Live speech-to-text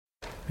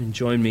And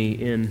join me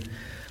in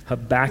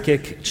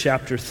Habakkuk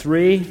chapter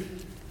 3.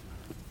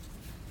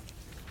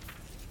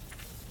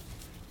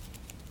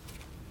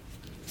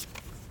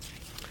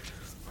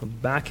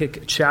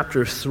 Habakkuk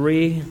chapter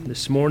 3.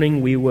 This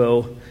morning we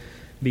will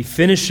be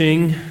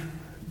finishing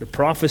the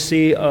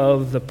prophecy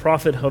of the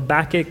prophet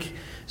Habakkuk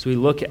as we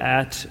look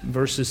at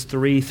verses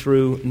 3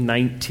 through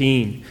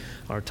 19.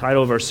 Our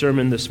title of our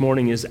sermon this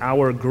morning is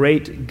Our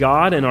Great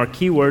God, and our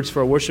keywords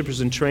for our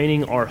worshipers in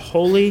training are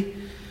holy,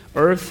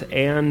 earth,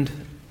 and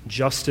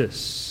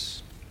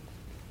justice.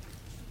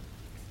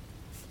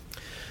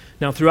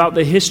 Now, throughout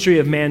the history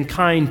of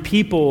mankind,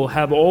 people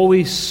have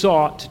always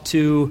sought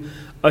to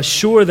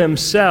assure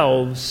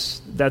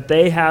themselves that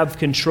they have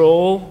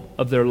control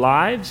of their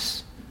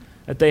lives,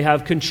 that they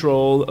have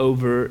control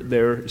over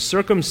their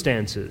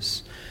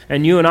circumstances.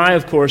 And you and I,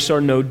 of course,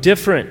 are no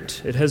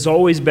different. It has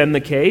always been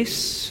the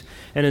case,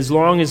 and as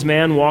long as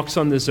man walks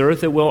on this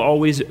earth, it will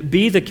always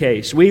be the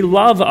case. We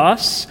love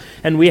us,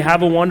 and we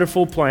have a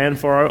wonderful plan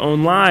for our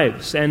own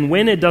lives. And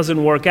when it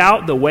doesn't work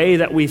out the way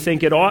that we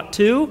think it ought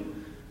to,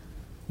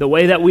 the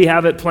way that we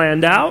have it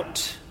planned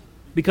out,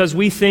 because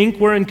we think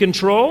we're in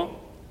control,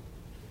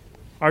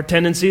 our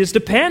tendency is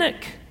to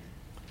panic.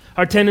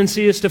 Our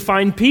tendency is to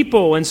find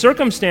people and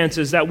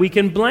circumstances that we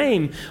can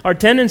blame. Our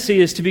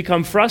tendency is to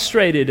become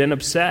frustrated and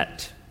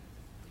upset.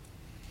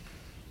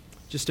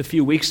 Just a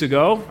few weeks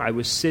ago, I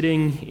was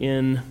sitting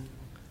in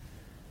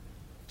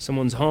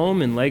someone's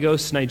home in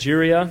Lagos,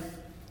 Nigeria,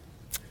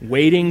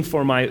 waiting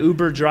for my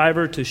Uber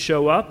driver to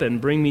show up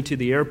and bring me to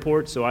the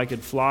airport so I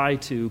could fly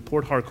to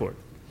Port Harcourt.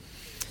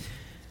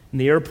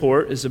 And the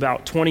airport is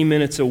about 20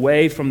 minutes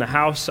away from the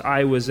house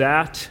I was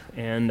at,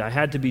 and I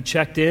had to be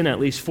checked in at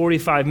least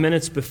 45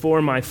 minutes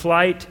before my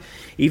flight,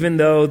 even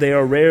though they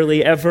are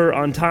rarely ever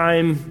on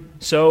time.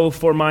 So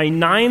for my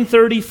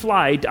 9:30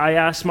 flight, I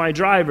asked my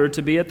driver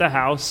to be at the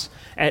house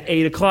at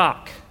 8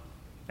 o'clock.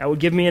 That would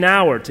give me an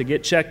hour to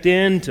get checked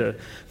in, to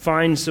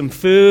find some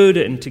food,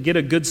 and to get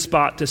a good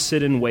spot to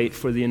sit and wait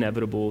for the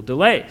inevitable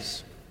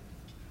delays.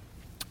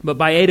 But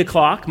by 8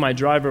 o'clock, my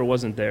driver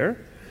wasn't there.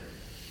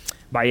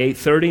 By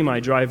 8:30, my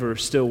driver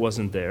still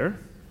wasn't there,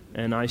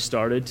 and I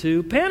started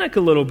to panic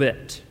a little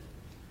bit.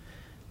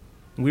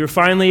 We were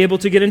finally able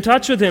to get in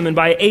touch with him, and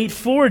by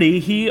 8:40,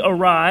 he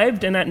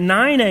arrived, and at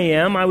 9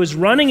 a.m., I was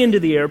running into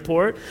the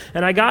airport,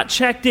 and I got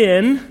checked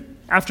in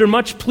after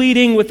much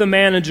pleading with the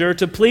manager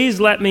to please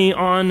let me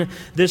on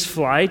this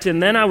flight,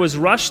 and then I was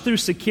rushed through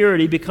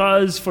security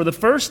because for the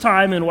first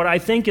time in what I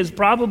think is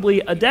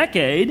probably a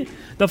decade,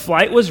 the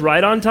flight was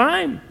right on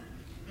time.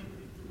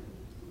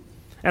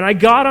 And I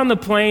got on the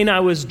plane, I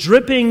was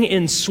dripping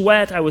in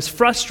sweat, I was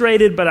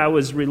frustrated, but I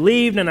was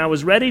relieved, and I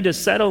was ready to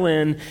settle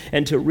in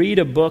and to read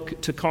a book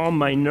to calm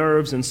my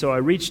nerves, and so I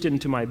reached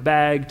into my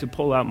bag to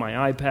pull out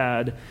my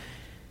iPad,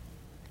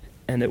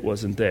 and it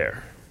wasn't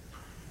there.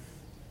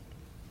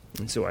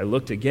 And so I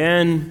looked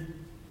again,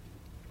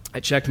 I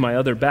checked my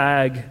other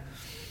bag,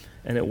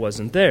 and it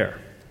wasn't there.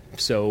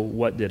 So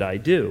what did I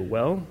do?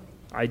 Well,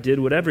 I did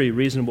what every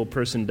reasonable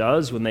person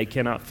does when they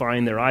cannot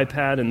find their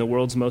iPad in the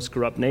world's most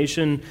corrupt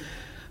nation.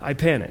 I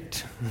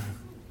panicked.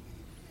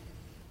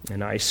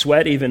 And I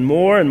sweat even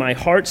more, and my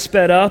heart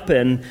sped up,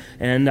 and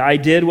I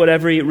did what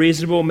every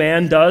reasonable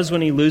man does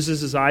when he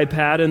loses his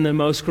iPad in the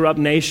most corrupt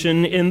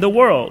nation in the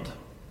world.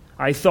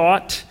 I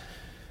thought,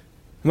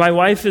 my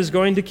wife is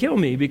going to kill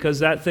me because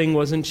that thing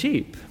wasn't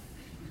cheap.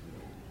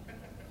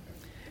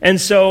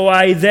 And so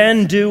I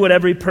then do what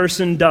every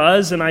person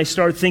does, and I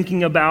start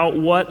thinking about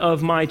what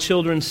of my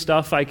children's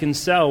stuff I can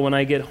sell when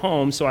I get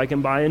home so I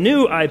can buy a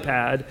new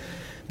iPad,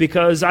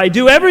 because I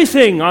do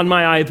everything on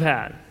my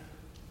iPad.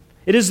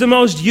 It is the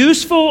most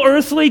useful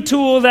earthly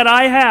tool that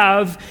I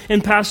have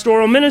in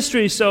pastoral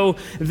ministry, so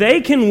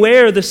they can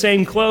wear the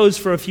same clothes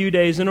for a few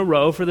days in a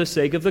row for the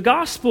sake of the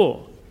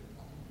gospel.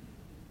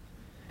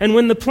 And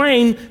when the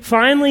plane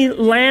finally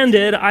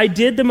landed, I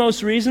did the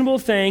most reasonable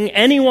thing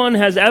anyone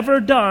has ever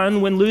done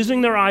when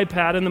losing their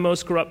iPad in the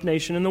most corrupt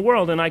nation in the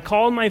world. And I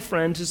called my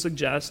friend to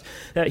suggest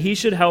that he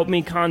should help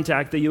me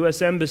contact the U.S.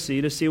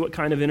 Embassy to see what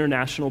kind of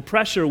international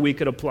pressure we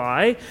could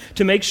apply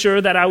to make sure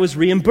that I was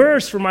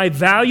reimbursed for my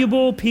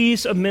valuable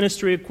piece of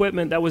ministry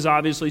equipment that was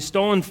obviously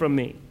stolen from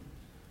me.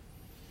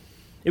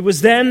 It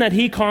was then that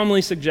he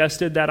calmly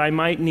suggested that I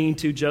might need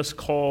to just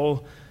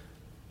call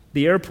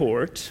the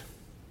airport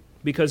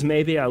because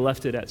maybe I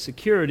left it at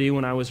security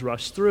when I was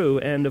rushed through,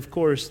 and of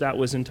course that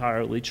was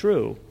entirely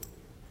true.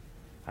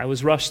 I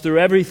was rushed through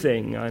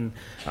everything, and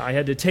I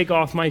had to take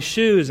off my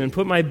shoes and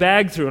put my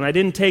bag through, and I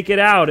didn't take it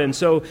out, and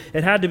so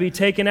it had to be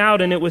taken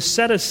out, and it was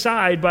set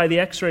aside by the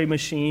x-ray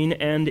machine,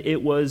 and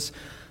it was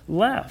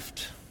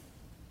left.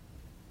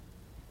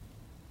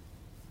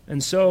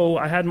 And so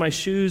I had my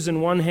shoes in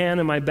one hand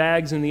and my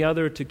bags in the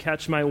other to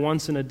catch my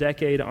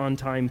once-in-a-decade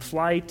on-time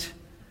flight.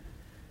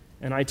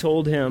 And I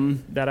told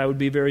him that I would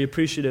be very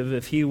appreciative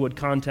if he would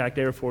contact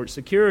airport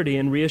security,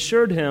 and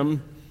reassured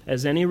him,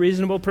 as any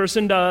reasonable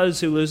person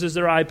does who loses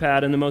their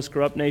iPad in the most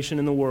corrupt nation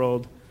in the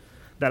world,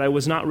 that I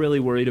was not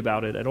really worried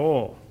about it at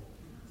all.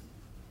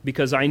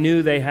 because I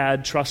knew they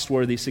had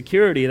trustworthy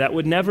security that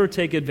would never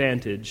take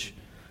advantage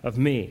of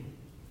me.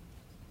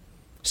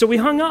 So we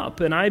hung up,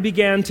 and I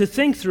began to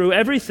think through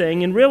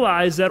everything and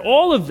realized that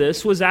all of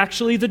this was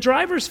actually the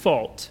driver's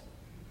fault.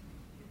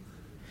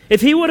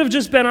 If he would have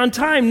just been on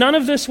time, none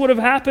of this would have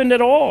happened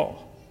at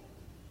all.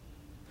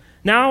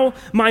 Now,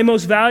 my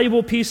most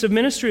valuable piece of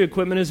ministry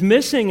equipment is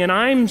missing, and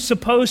I'm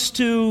supposed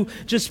to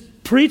just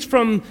preach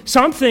from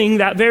something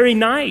that very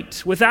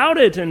night without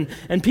it, and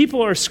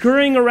people are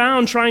scurrying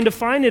around trying to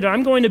find it.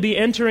 I'm going to be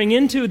entering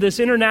into this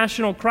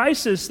international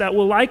crisis that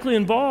will likely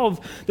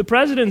involve the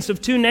presidents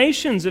of 2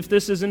 nations if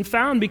this isn't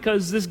found,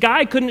 because this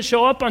guy couldn't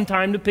show up on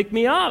time to pick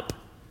me up.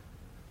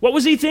 What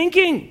was he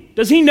thinking?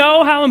 Does he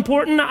know how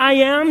important I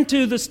am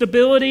to the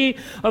stability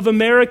of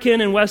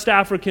American and West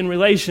African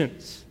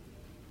relations?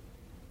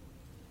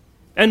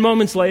 And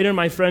moments later,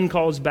 my friend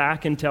calls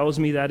back and tells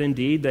me that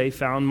indeed they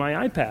found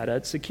my iPad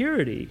at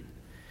security.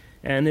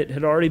 And it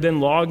had already been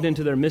logged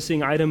into their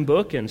missing item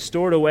book and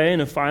stored away in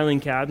a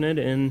filing cabinet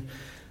in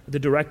the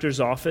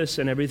director's office,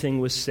 and everything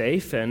was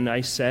safe. And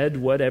I said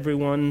what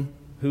everyone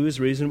who is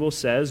reasonable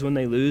says when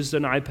they lose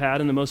an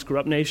iPad in the most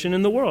corrupt nation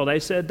in the world. I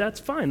said,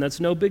 that's fine, that's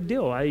no big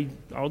deal.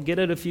 I'll get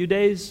it a few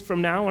days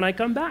from now when I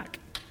come back.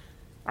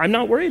 I'm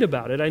not worried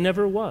about it, I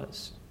never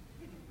was.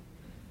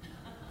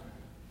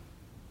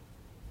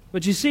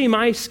 But you see,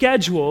 my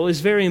schedule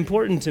is very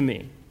important to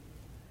me.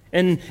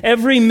 And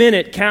every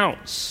minute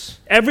counts.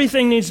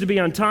 Everything needs to be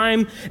on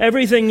time.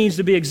 Everything needs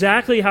to be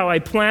exactly how I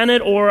plan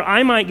it, or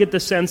I might get the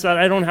sense that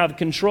I don't have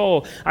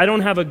control. I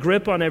don't have a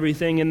grip on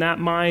everything, and that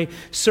my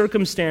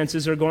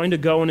circumstances are going to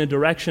go in a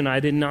direction I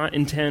did not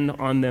intend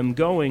on them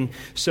going.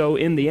 So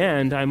in the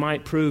end, I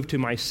might prove to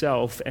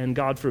myself, and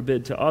God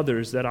forbid to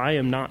others, that I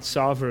am not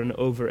sovereign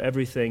over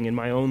everything in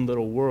my own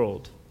little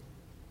world.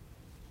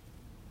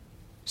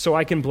 So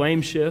I can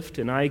blame shift,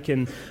 and I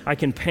can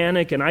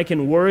panic, and I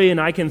can worry, and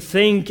I can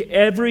think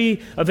every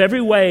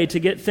way to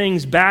get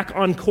things back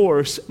on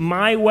course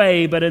my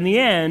way. But in the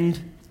end,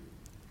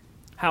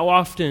 how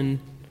often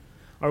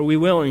are we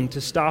willing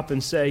to stop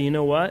and say, you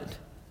know what?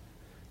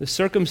 The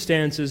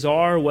circumstances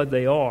are what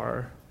they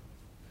are.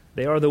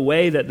 They are the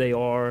way that they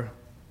are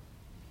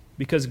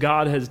because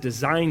God has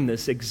designed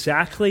this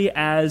exactly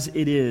as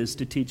it is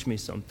to teach me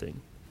something,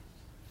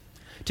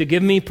 to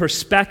give me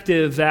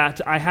perspective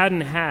that I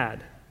hadn't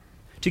had,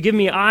 to give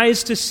me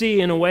eyes to see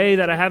in a way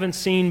that I haven't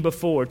seen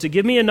before, to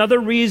give me another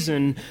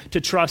reason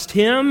to trust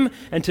Him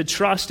and to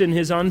trust in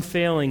His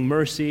unfailing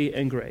mercy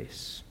and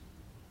grace.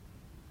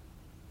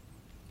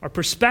 Our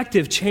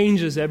perspective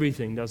changes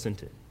everything,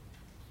 doesn't it?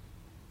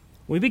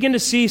 We begin to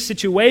see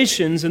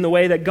situations in the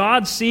way that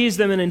God sees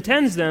them and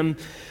intends them.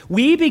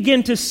 We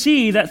begin to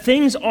see that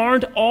things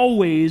aren't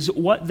always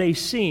what they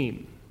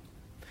seem.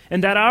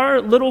 And that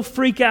our little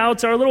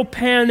freakouts, our little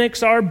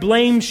panics, our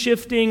blame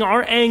shifting,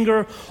 our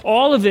anger,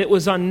 all of it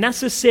was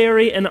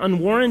unnecessary and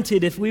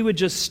unwarranted if we would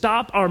just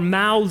stop our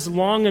mouths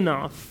long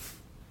enough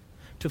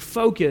to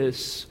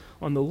focus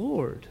on the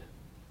Lord.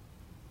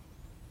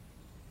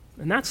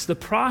 And that's the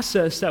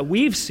process that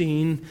we've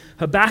seen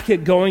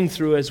Habakkuk going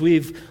through as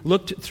we've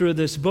looked through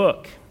this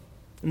book.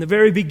 In the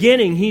very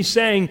beginning, he's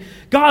saying,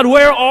 God,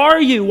 where are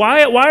you?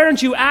 Why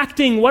aren't you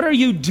acting? What are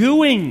you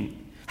doing?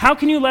 How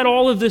can you let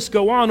all of this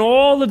go on?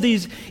 All of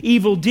these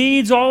evil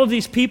deeds, all of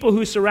these people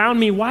who surround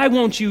me, why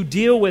won't you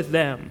deal with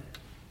them?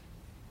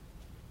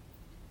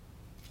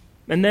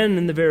 And then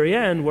in the very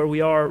end, where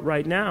we are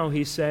right now,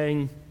 he's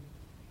saying,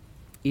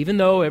 even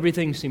though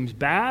everything seems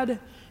bad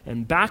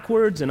and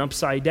backwards and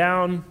upside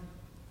down,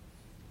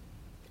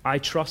 I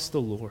trust the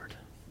Lord.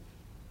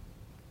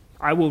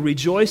 I will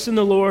rejoice in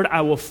the Lord.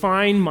 I will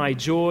find my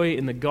joy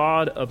in the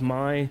God of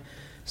my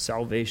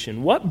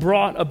salvation. What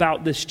brought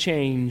about this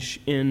change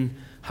in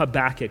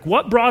Habakkuk?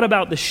 What brought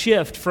about the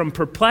shift from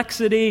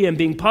perplexity and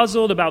being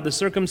puzzled about the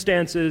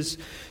circumstances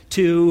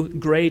to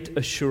great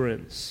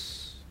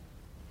assurance?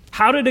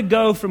 How did it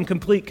go from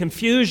complete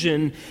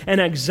confusion and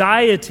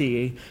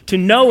anxiety to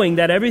knowing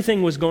that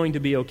everything was going to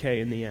be okay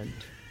in the end?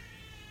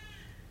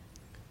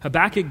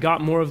 Habakkuk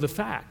got more of the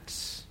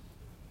facts.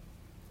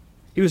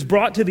 He was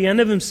brought to the end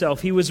of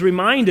himself. He was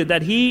reminded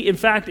that he, in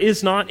fact,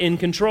 is not in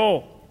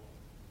control.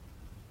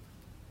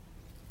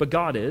 But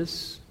God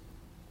is.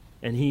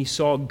 And he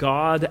saw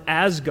God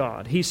as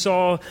God. He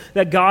saw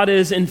that God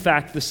is, in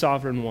fact, the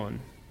sovereign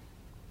one.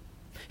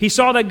 He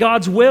saw that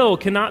God's will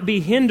cannot be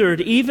hindered,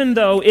 even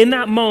though in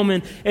that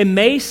moment it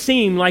may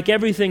seem like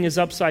everything is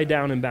upside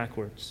down and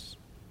backwards.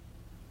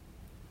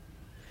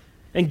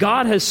 And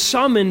God has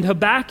summoned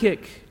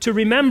Habakkuk to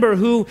remember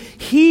who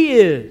he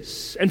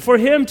is, and for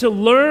him to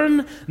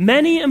learn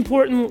many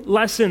important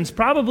lessons,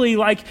 probably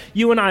like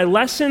you and I,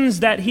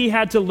 lessons that he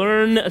had to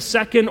learn a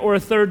second or a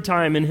third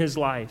time in his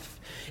life.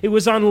 It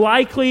was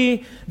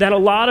unlikely that a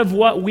lot of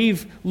what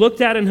we've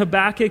looked at in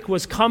Habakkuk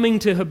was coming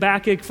to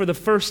Habakkuk for the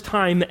first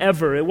time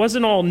ever. It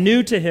wasn't all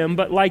new to him,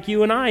 but like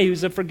you and I, he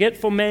was a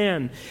forgetful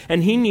man,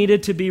 and he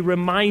needed to be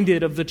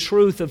reminded of the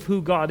truth of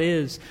who God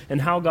is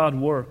and how God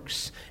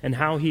works and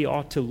how he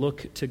ought to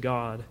look to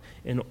God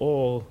in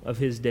all of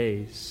his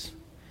days.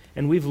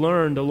 And we've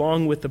learned,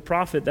 along with the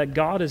prophet, that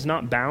God is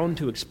not bound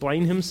to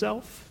explain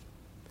himself.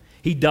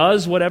 He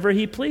does whatever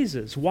he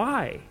pleases.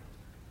 Why?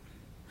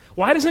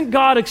 Why doesn't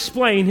God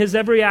explain his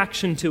every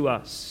action to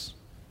us?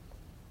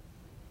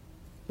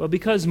 Well,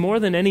 because more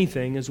than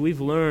anything, as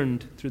we've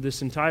learned through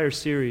this entire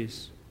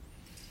series,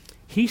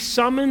 he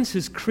summons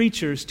his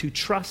creatures to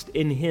trust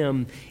in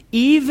him,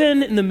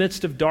 even in the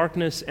midst of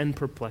darkness and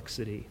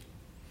perplexity,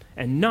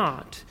 and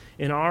not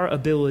in our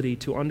ability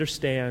to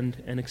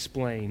understand and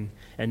explain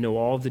and know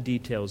all the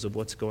details of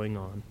what's going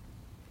on.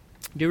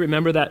 Do you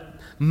remember that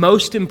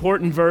most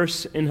important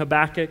verse in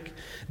Habakkuk?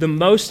 The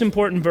most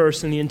important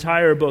verse in the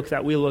entire book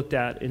that we looked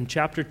at in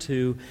chapter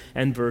 2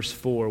 and verse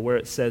 4, where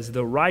it says,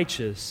 "The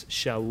righteous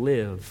shall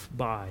live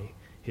by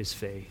his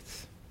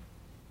faith."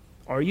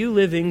 Are you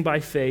living by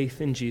faith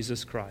in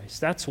Jesus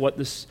Christ? That's what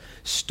this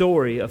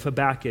story of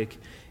Habakkuk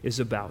is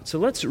about. So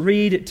let's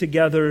read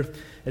together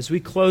as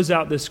we close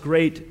out this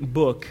great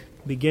book,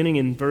 beginning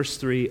in verse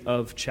 3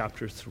 of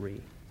chapter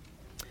 3.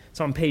 It's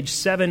on page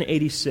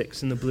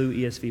 786 in the blue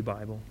ESV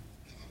Bible.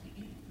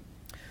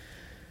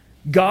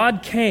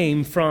 God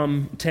came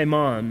from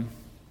Teman,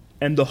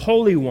 and the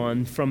Holy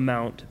One from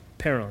Mount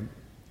Paran,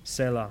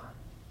 Selah.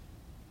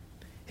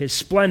 His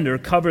splendor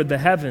covered the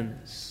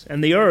heavens,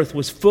 and the earth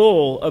was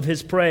full of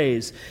his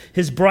praise.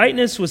 His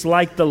brightness was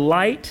like the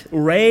light.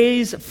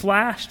 Rays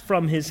flashed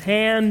from his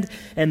hand,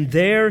 and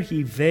there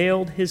he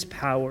veiled his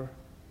power.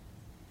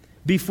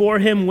 Before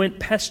him went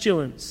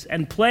pestilence,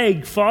 and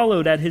plague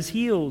followed at his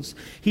heels.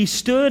 He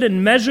stood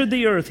and measured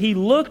the earth. He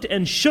looked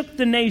and shook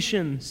the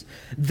nations.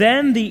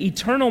 Then the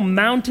eternal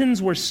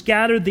mountains were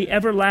scattered. The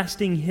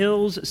everlasting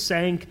hills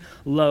sank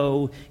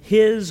low.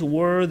 His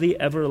were the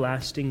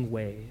everlasting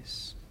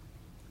ways.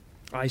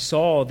 I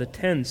saw the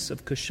tents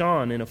of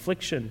Cushan in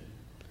affliction.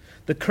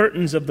 The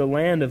curtains of the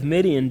land of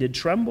Midian did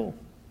tremble.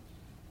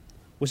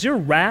 Was your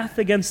wrath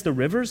against the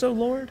rivers, O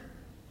Lord?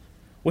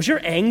 Was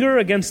your anger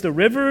against the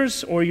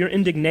rivers, or your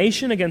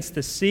indignation against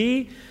the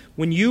sea,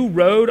 when you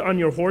rode on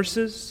your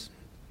horses,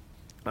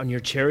 on your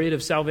chariot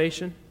of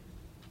salvation?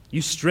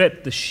 You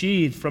stripped the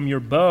sheath from your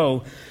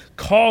bow,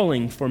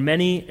 calling for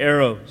many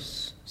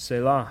arrows.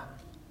 Selah.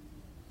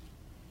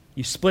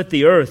 You split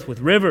the earth with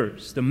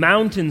rivers. The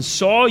mountains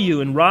saw you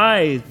and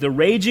writhed. The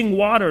raging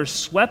waters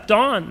swept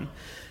on.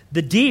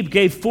 The deep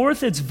gave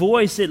forth its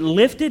voice. It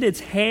lifted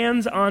its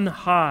hands on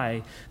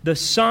high. The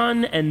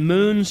sun and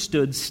moon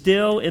stood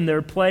still in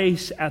their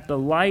place at the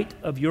light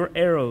of your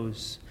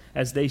arrows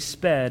as they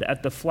sped,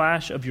 at the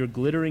flash of your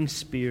glittering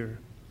spear.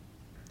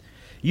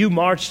 You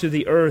marched through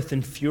the earth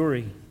in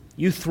fury.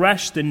 You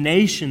threshed the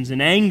nations in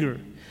anger.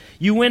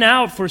 You went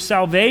out for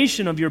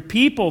salvation of your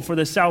people, for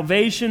the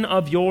salvation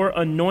of your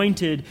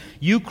anointed.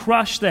 You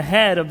crushed the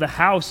head of the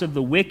house of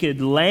the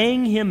wicked,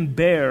 laying him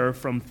bare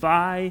from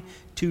thigh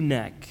to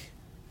neck.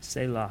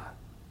 Selah.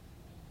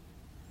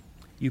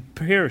 You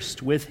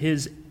pierced with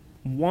his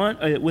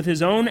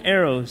own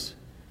arrows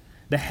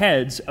the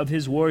heads of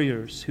his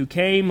warriors, who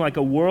came like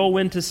a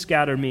whirlwind to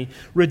scatter me,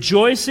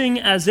 rejoicing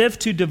as if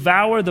to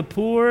devour the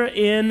poor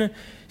in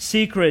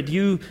secret.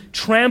 You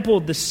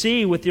trampled the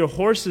sea with your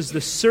horses,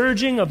 the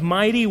surging of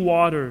mighty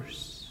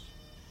waters.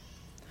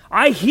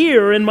 I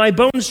hear and my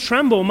bones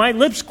tremble. My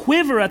lips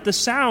quiver at the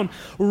sound.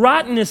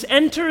 Rottenness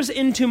enters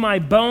into my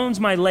bones.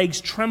 My legs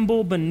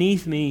tremble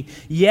beneath me.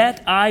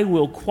 Yet I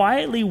will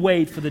quietly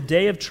wait for the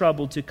day of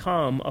trouble to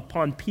come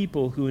upon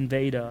people who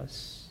invade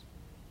us.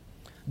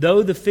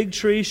 Though the fig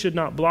tree should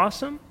not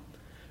blossom,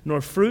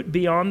 nor fruit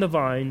be on the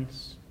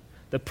vines,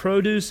 the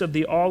produce of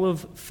the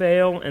olive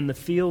fail, and the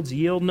fields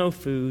yield no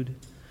food,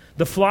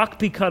 the flock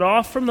be cut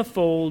off from the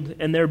fold,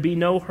 and there be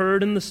no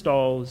herd in the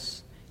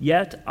stalls,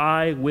 yet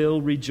I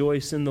will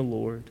rejoice in the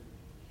Lord.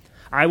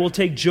 I will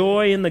take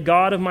joy in the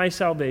God of my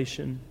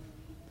salvation.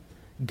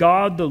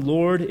 God the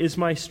Lord is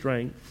my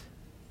strength.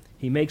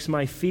 He makes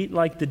my feet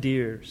like the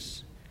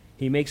deer's.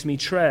 He makes me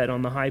tread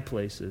on the high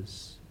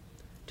places.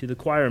 To the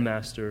choir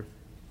master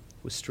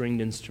with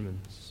stringed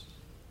instruments.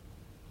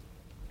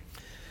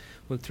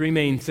 Well, three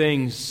main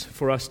things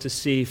for us to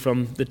see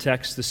from the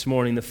text this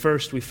morning. The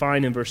first we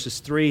find in verses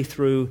 3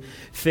 through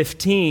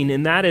 15,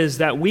 and that is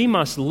that we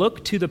must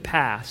look to the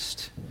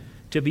past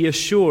to be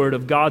assured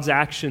of God's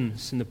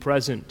actions in the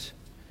present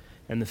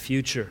and the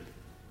future.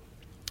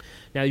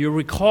 Now, you'll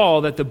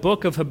recall that the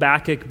book of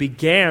Habakkuk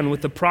began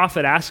with the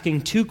prophet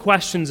asking two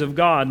questions of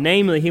God.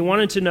 Namely, he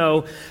wanted to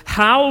know,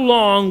 how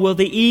long will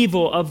the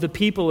evil of the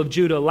people of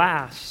Judah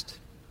last?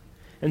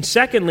 And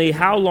secondly,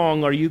 how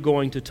long are you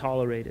going to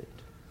tolerate it?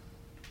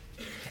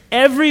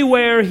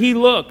 Everywhere he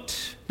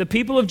looked, the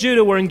people of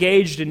Judah were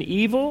engaged in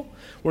evil,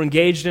 were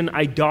engaged in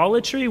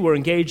idolatry, were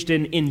engaged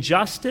in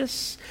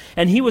injustice,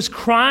 and he was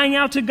crying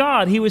out to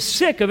God. He was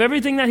sick of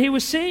everything that he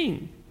was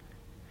seeing.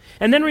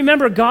 And then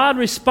remember, God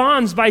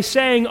responds by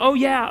saying, oh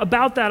yeah,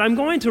 about that, I'm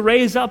going to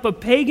raise up a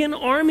pagan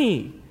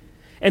army,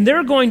 and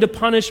they're going to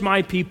punish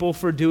my people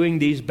for doing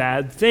these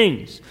bad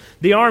things.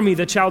 The army,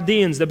 the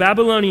Chaldeans, the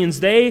Babylonians,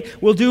 they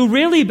will do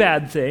really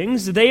bad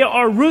things. They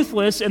are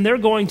ruthless, and they're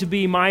going to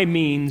be my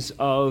means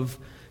of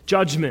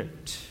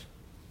judgment.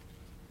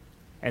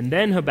 And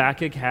then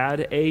Habakkuk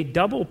had a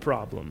double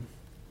problem.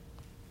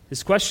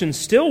 His questions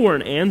still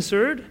weren't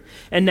answered,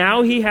 and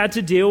now he had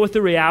to deal with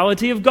the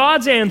reality of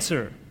God's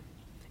answer.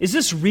 Is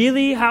this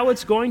really how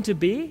it's going to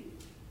be?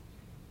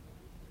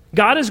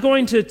 God is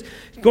going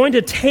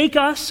to take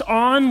us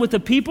on with the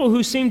people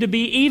who seem to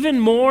be even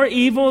more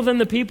evil than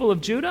the people of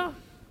Judah?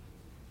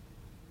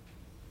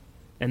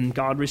 And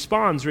God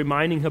responds,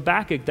 reminding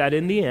Habakkuk that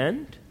in the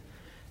end,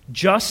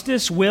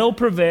 justice will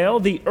prevail,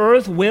 the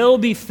earth will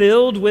be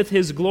filled with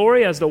His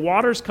glory as the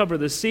waters cover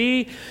the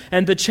sea,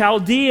 and the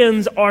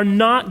Chaldeans are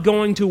not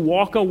going to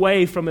walk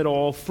away from it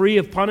all free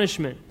of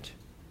punishment.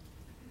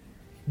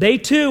 They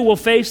too will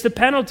face the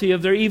penalty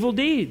of their evil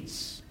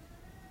deeds.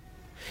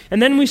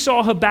 And then we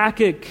saw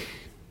Habakkuk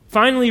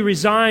finally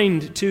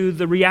resigned to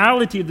the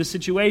reality of the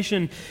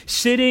situation,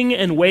 sitting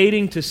and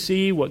waiting to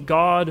see what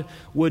God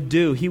would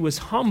do. He was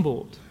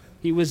humbled.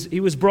 He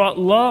was brought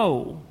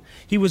low.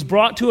 He was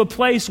brought to a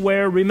place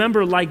where,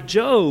 remember, like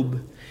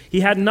Job, he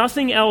had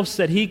nothing else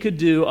that he could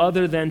do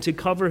other than to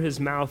cover his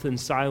mouth in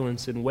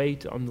silence and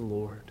wait on the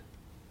Lord.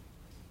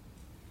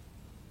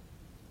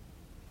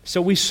 So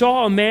we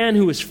saw a man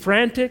who was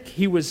frantic.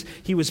 He was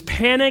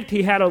panicked.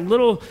 He had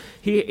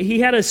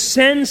a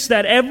sense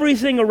that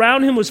everything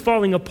around him was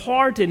falling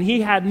apart, and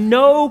he had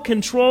no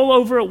control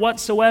over it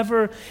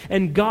whatsoever.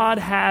 And God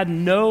had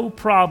no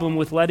problem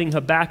with letting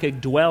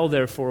Habakkuk dwell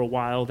there for a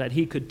while, that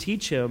He could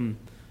teach him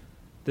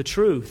the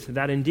truth,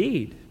 that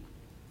indeed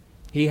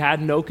he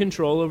had no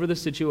control over the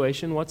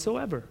situation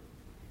whatsoever.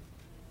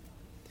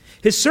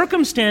 His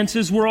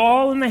circumstances were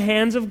all in the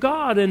hands of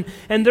God, and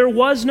there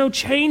was no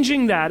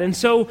changing that. And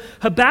so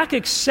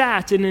Habakkuk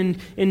sat, and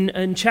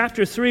in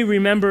chapter 3,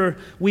 remember,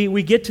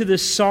 we get to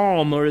this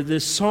psalm, or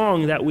this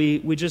song that we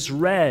just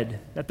read,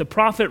 that the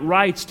prophet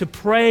writes to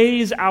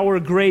praise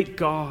our great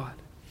God,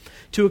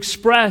 to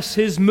express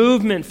his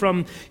movement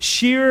from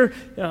sheer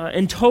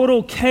and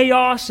total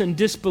chaos and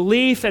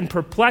disbelief and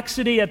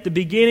perplexity at the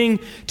beginning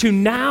to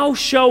now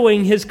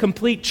showing his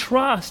complete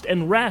trust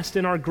and rest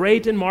in our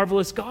great and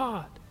marvelous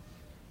God.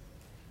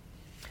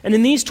 And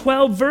in these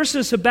 12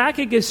 verses,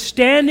 Habakkuk is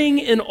standing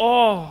in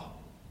awe.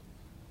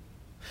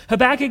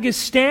 Habakkuk is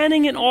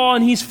standing in awe,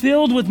 and he's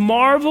filled with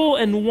marvel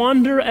and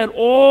wonder at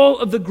all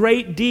of the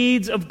great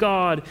deeds of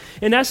God.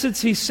 In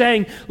essence, he's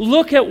saying,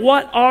 look at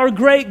what our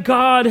great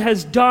God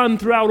has done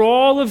throughout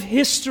all of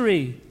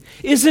history.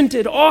 Isn't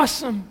it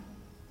awesome?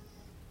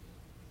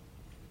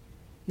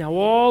 Now,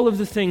 all of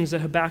the things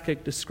that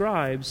Habakkuk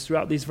describes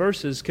throughout these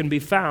verses can be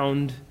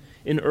found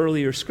in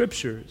earlier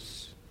scriptures.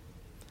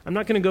 I'm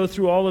not going to go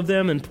through all of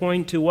them and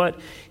point to what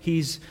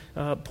he's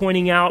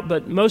pointing out,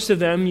 but most of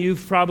them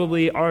you've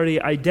probably already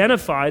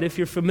identified if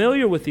you're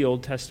familiar with the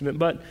Old Testament.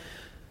 But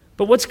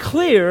what's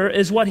clear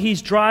is what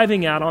he's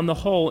driving at on the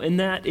whole, and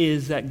that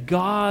is that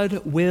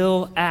God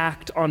will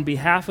act on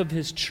behalf of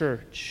His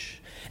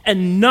church,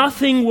 and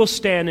nothing will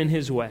stand in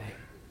His way.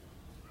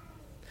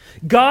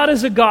 God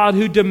is a God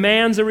who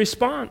demands a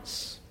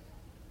response.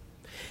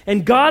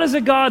 And God is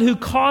a God who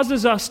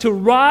causes us to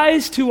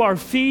rise to our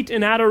feet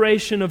in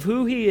adoration of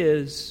who He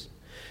is,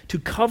 to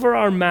cover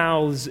our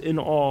mouths in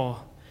awe,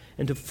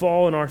 and to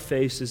fall on our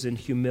faces in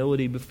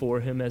humility before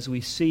Him as we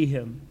see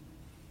Him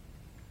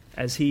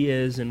as He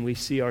is and we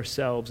see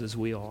ourselves as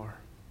we are.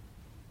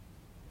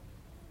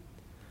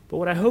 But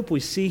what I hope we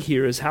see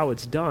here is how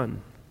it's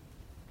done.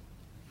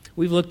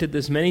 We've looked at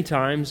this many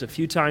times, a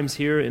few times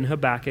here in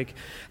Habakkuk.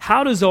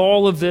 How does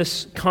all of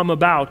this come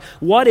about?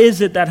 What is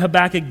it that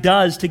Habakkuk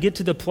does to get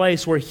to the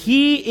place where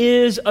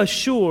he is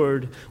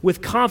assured with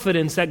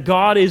confidence that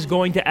God is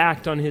going to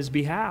act on his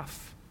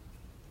behalf?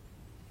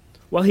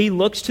 Well, he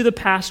looks to the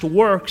past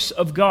works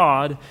of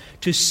God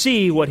to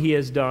see what He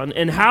has done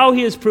and how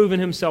He has proven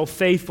Himself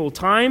faithful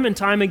time and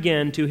time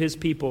again to His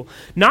people,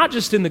 not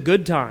just in the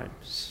good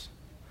times,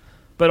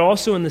 but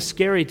also in the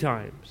scary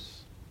times.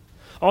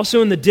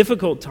 Also in the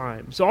difficult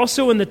times,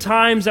 also in the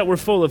times that were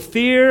full of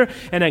fear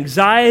and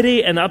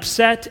anxiety and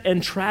upset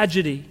and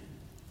tragedy.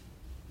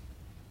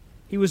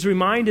 He was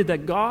reminded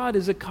that God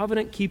is a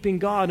covenant-keeping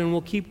God and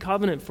will keep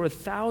covenant for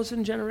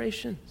 1,000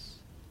 generations.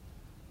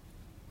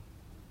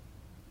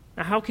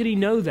 Now, how can he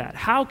know that?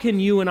 How can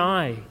you and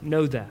I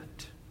know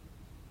that?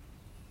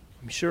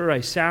 I'm sure I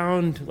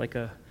sound like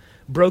a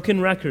broken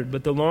record,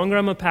 but the longer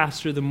I'm a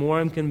pastor, the more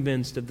I'm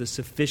convinced of the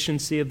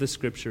sufficiency of the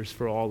Scriptures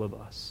for all of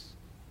us.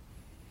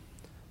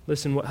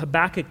 Listen, what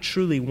Habakkuk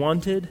truly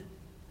wanted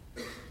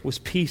was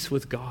peace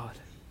with God.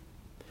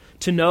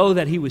 To know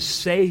that he was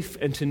safe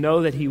and to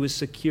know that he was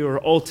secure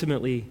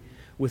ultimately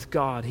with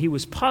God. He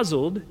was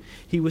puzzled.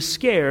 He was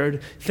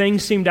scared.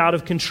 Things seemed out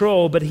of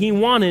control, but he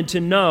wanted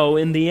to know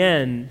in the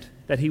end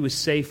that he was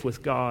safe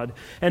with God.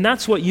 And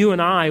that's what you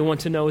and I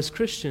want to know as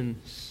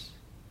Christians.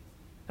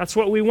 That's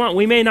what we want.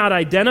 We may not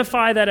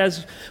identify that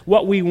as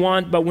what we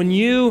want, but when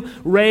you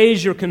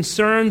raise your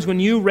concerns, when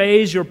you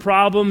raise your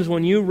problems,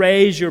 when you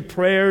raise your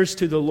prayers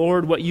to the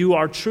Lord, what you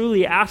are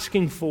truly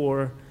asking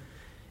for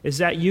is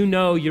that you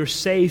know you're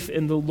safe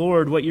in the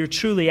Lord. What you're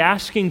truly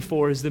asking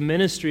for is the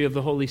ministry of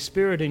the Holy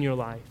Spirit in your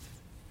life,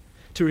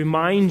 to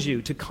remind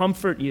you, to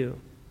comfort you,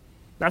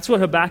 That's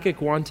what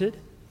Habakkuk wanted.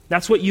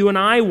 That's what you and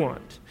I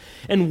want.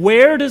 And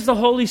where does the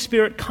Holy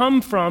Spirit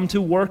come from to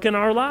work in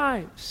our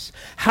lives?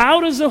 How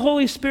does the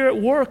Holy Spirit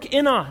work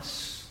in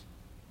us?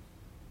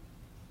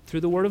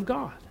 Through the Word of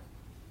God.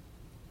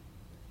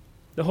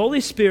 The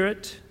Holy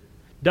Spirit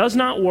does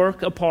not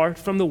work apart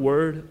from the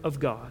Word of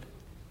God.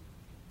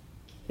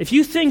 If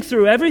you think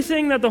through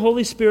everything that the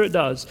Holy Spirit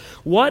does,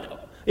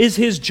 what is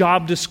His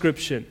job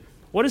description?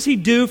 What does He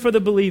do for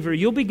the believer?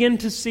 You'll begin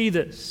to see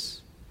this.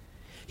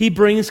 He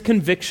brings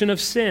conviction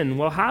of sin.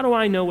 Well, how do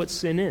I know what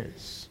sin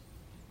is?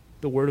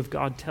 The Word of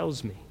God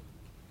tells me.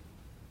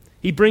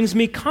 He brings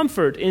me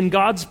comfort in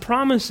God's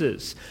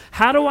promises.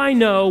 How do I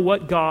know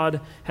what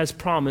God has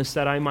promised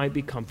that I might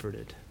be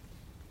comforted?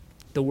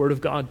 The Word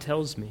of God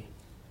tells me.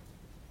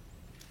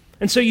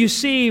 And so you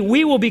see,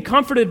 we will be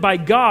comforted by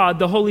God,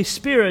 the Holy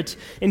Spirit,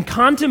 in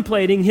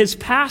contemplating His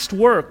past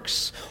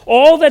works,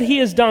 all that He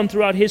has done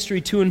throughout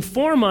history to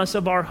inform us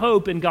of our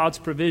hope in God's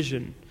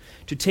provision,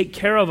 to take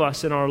care of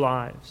us in our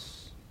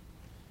lives,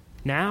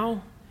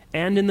 now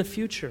and in the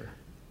future.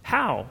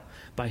 How?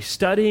 By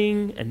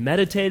studying and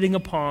meditating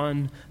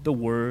upon the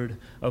Word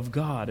of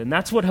God. And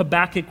that's what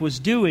Habakkuk was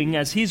doing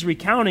as he's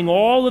recounting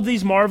all of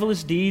these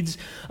marvelous deeds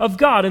of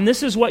God. And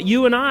this is what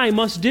you and I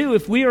must do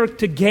if we are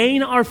to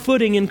gain our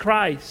footing in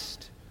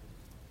Christ.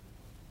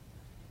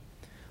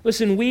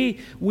 Listen,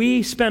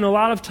 we spend a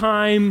lot of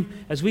time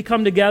as we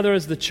come together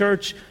as the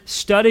church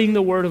studying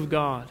the Word of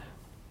God.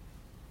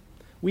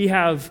 We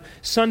have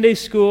Sunday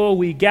school,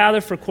 we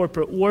gather for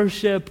corporate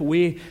worship,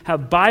 we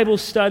have Bible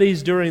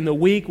studies during the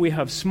week, we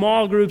have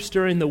small groups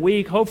during the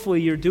week.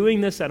 Hopefully you're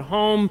doing this at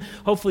home,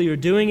 hopefully you're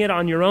doing it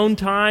on your own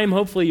time,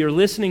 hopefully you're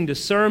listening to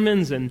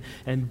sermons and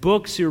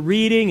books you're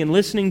reading and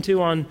listening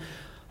to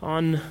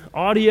on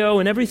audio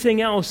and everything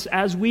else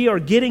as we are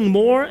getting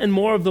more and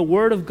more of the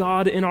Word of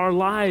God in our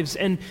lives.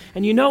 And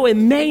you know, it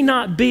may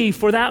not be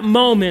for that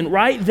moment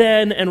right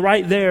then and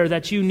right there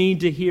that you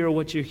need to hear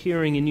what you're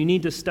hearing and you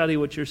need to study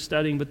what you're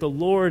studying, but the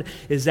Lord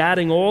is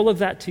adding all of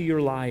that to your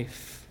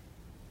life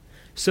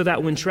so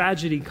that when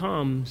tragedy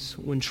comes,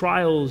 when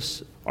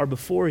trials are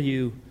before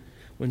you,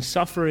 when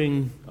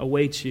suffering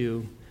awaits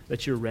you,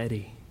 that you're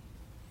ready,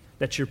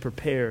 that you're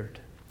prepared,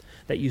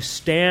 that you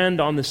stand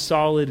on the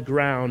solid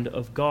ground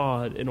of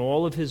God and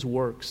all of His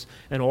works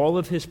and all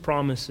of His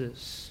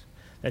promises,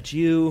 that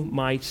you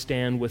might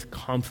stand with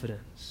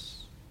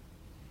confidence.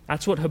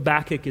 That's what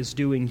Habakkuk is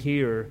doing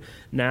here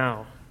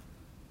now.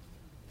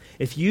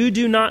 If you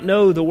do not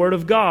know the Word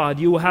of God,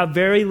 you will have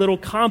very little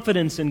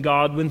confidence in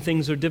God when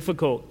things are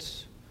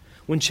difficult,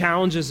 when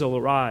challenges will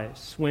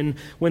arise, when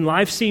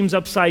life seems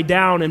upside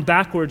down and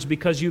backwards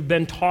because you've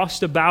been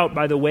tossed about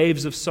by the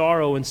waves of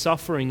sorrow and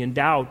suffering and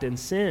doubt and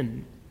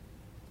sin.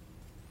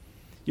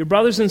 Your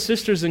brothers and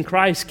sisters in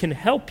Christ can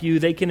help you,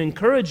 they can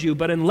encourage you,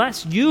 but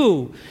unless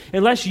you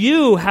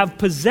have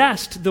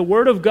possessed the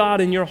Word of God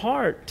in your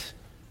heart,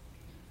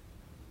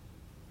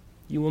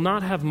 you will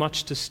not have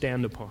much to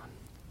stand upon.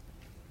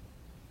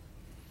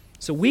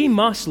 So we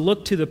must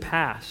look to the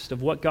past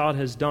of what God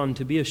has done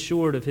to be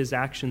assured of His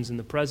actions in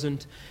the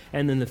present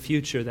and in the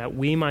future, that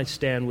we might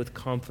stand with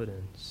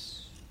confidence.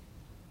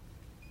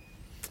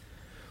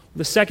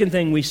 The second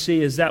thing we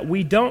see is that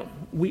we don't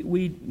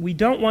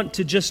want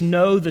to just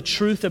know the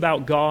truth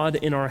about God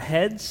in our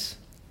heads,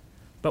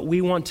 but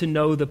we want to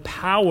know the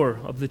power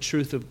of the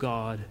truth of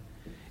God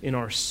in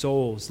our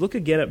souls. Look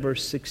again at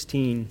verse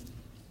 16.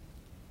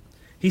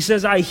 He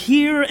says, I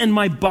hear and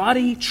my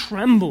body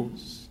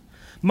trembles.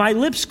 My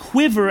lips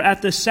quiver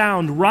at the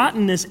sound.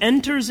 Rottenness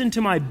enters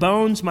into my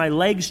bones. My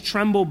legs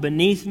tremble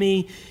beneath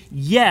me.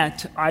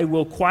 Yet I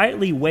will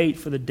quietly wait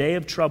for the day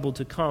of trouble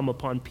to come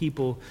upon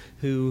people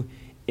who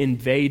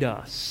invade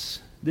us.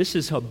 This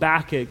is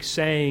Habakkuk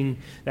saying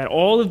that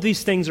all of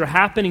these things are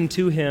happening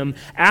to him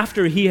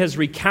after he has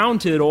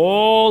recounted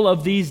all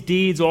of these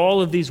deeds,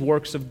 all of these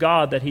works of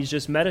God that he's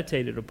just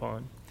meditated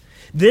upon.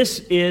 This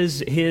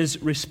is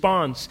his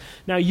response.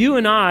 Now, you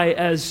and I,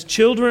 as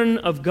children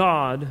of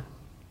God,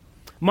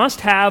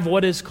 must have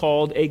what is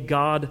called a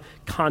God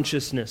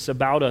consciousness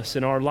about us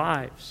in our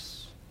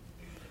lives.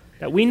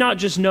 That we not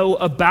just know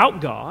about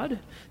God,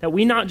 that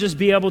we not just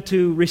be able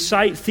to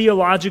recite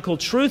theological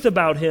truth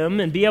about Him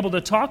and be able to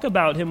talk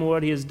about Him and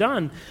what He has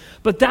done,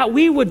 but that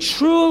we would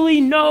truly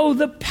know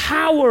the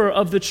power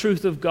of the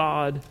truth of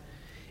God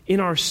in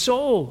our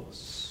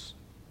souls.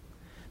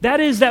 That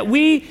is, that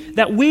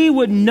we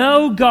would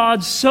know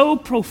God so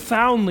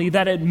profoundly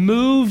that it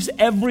moves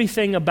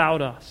everything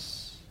about us.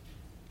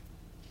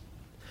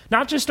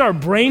 Not just our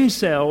brain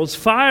cells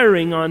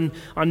firing on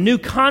new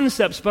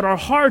concepts, but our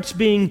hearts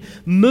being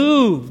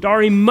moved,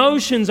 our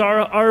emotions,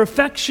 our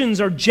affections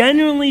are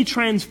genuinely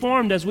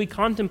transformed as we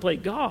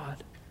contemplate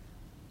God.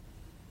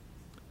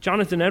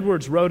 Jonathan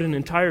Edwards wrote an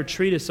entire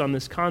treatise on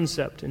this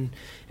concept, and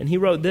he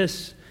wrote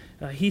this.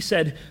 He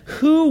said,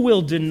 "Who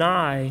will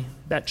deny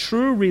that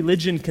true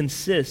religion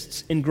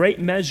consists in great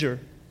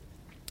measure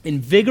in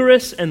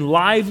vigorous and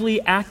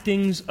lively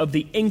actings of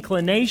the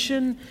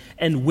inclination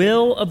and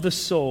will of the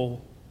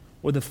soul,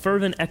 or the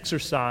fervent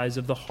exercise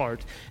of the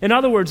heart. In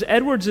other words,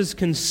 Edwards'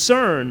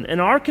 concern, and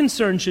our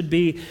concern should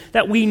be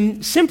that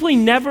we simply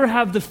never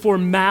have the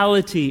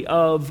formality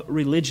of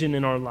religion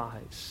in our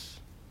lives.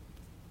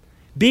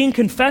 Being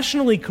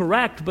confessionally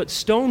correct, but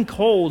stone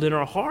cold in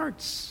our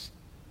hearts.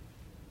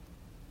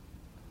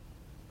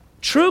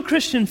 True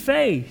Christian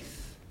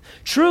faith,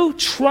 true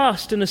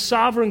trust in a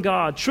sovereign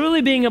God,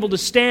 truly being able to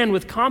stand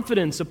with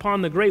confidence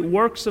upon the great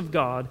works of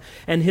God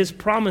and His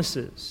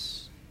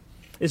promises,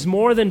 is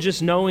more than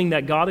just knowing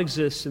that God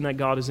exists and that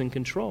God is in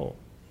control.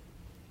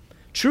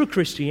 True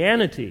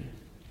Christianity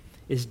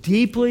is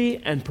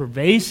deeply and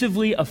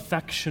pervasively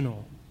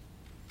affectional.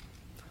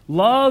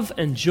 Love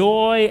and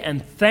joy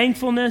and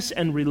thankfulness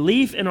and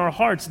relief in our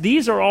hearts,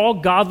 these are all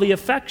godly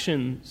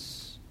affections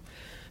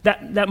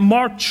that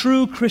mark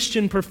true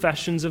Christian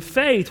professions of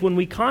faith when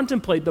we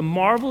contemplate the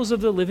marvels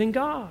of the living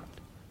God.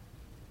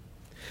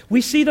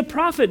 We see the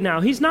prophet now.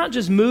 He's not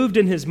just moved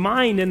in his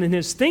mind and in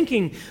his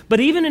thinking, but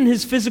even in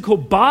his physical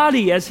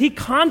body as he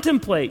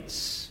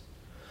contemplates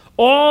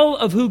all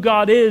of who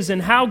God is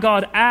and how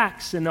God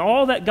acts and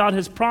all that God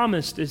has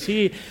promised as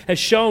He has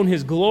shown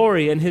His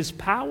glory and His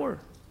power.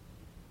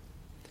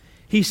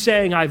 He's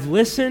saying, I've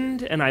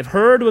listened and I've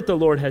heard what the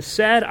Lord has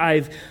said.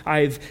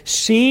 I've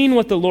seen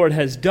what the Lord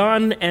has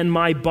done, and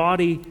my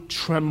body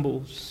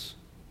trembles.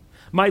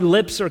 My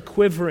lips are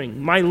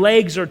quivering. My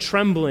legs are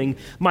trembling.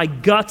 My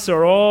guts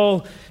are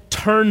all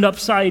turned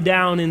upside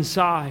down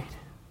inside.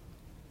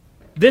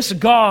 This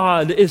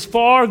God is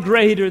far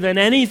greater than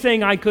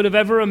anything I could have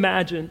ever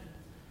imagined.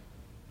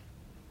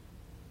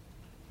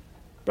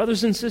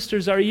 Brothers and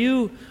sisters, are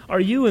you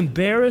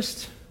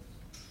embarrassed?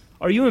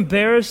 Are you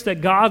embarrassed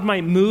that God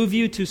might move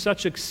you to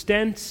such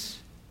extent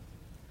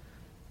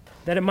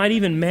that it might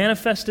even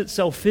manifest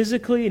itself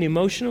physically and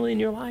emotionally in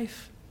your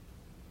life?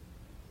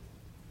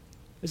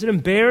 Does it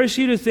embarrass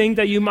you to think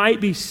that you might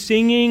be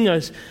singing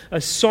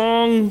a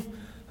song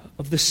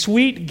of the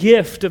sweet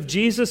gift of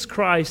Jesus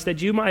Christ,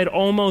 that you might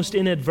almost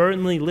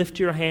inadvertently lift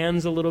your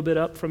hands a little bit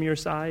up from your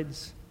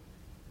sides?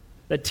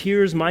 That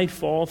tears might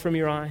fall from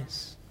your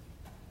eyes?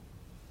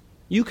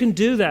 You can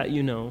do that,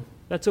 you know.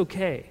 That's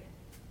okay.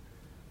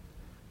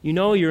 You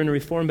know you're in a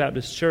Reformed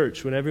Baptist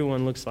church when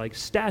everyone looks like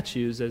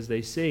statues as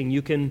they sing.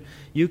 You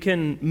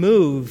can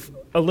move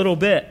a little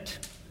bit.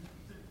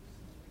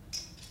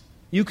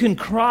 You can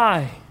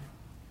cry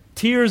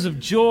tears of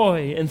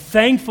joy and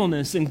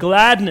thankfulness and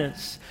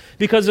gladness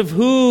because of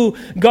who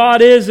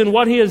God is and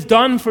what He has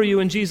done for you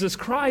in Jesus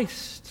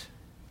Christ.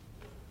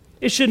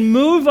 It should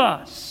move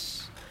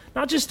us,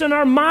 not just in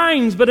our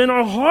minds, but in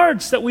our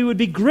hearts, that we would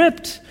be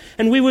gripped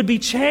and we would be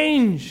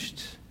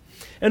changed.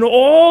 And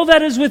all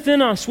that is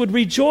within us would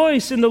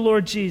rejoice in the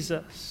Lord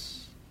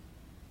Jesus.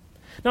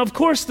 Now, of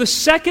course, the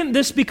second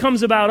this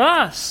becomes about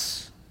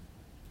us,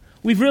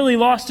 we've really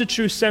lost a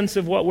true sense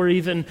of what we're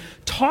even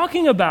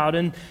talking about.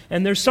 And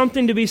there's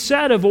something to be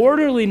said of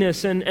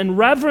orderliness and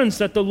reverence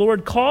that the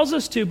Lord calls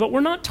us to. But we're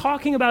not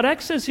talking about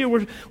excess here.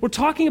 We're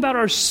talking about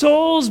our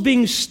souls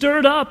being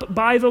stirred up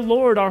by the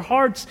Lord, our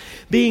hearts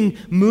being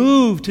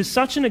moved to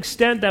such an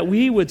extent that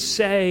we would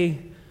say,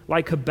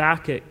 like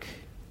Habakkuk,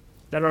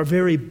 that our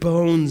very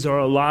bones are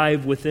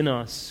alive within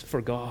us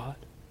for God.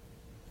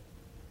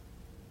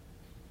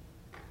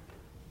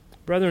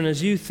 Brethren,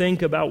 as you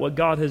think about what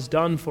God has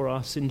done for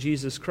us in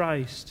Jesus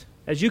Christ,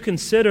 as you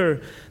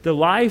consider the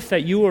life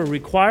that you were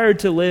required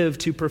to live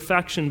to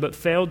perfection but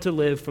failed to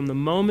live from the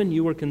moment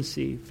you were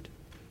conceived,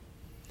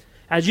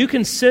 as you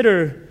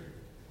consider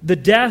the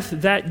death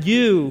that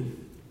you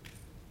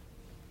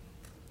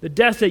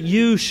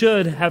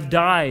should have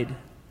died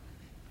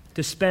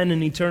to spend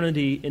an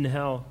eternity in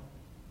hell,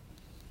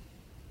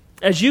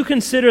 as you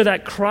consider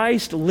that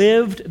Christ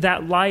lived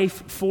that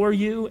life for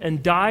you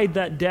and died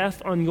that death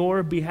on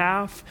your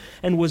behalf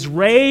and was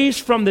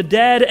raised from the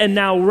dead and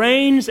now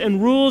reigns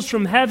and rules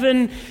from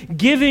heaven,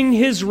 giving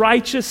His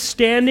righteous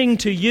standing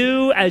to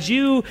you as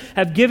you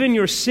have given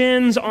your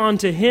sins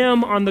onto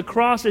Him on the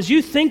cross, as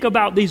you think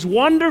about these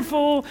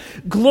wonderful,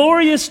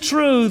 glorious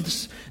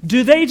truths,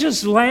 do they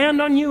just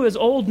land on you as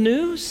old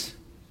news?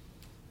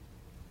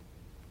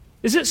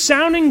 Is it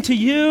sounding to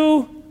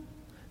you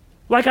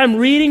like I'm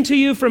reading to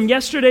you from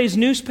yesterday's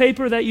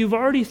newspaper that you've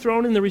already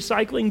thrown in the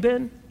recycling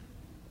bin?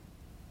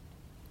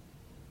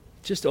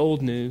 Just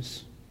old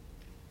news.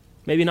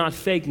 Maybe not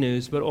fake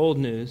news, but old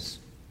news.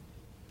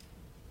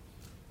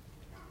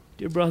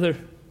 Dear brother,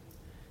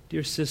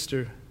 dear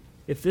sister,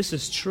 if this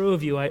is true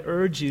of you, I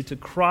urge you to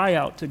cry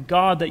out to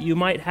God that you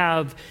might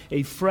have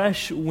a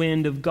fresh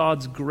wind of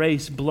God's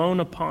grace blown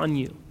upon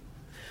you,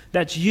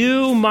 that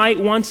you might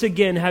once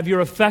again have your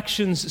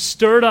affections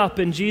stirred up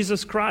in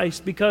Jesus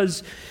Christ,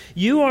 because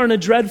you are in a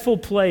dreadful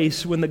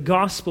place when the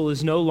gospel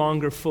is no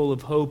longer full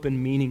of hope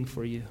and meaning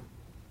for you,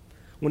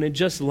 when it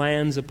just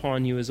lands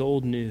upon you as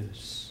old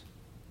news.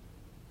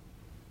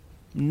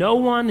 No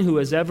one who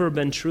has ever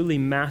been truly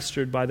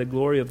mastered by the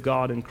glory of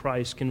God in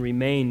Christ can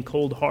remain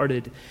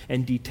cold-hearted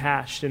and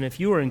detached. And if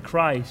you are in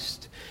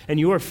Christ and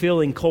you are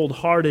feeling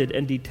cold-hearted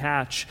and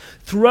detached,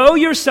 throw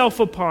yourself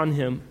upon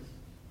Him.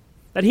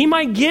 that He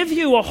might give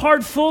you a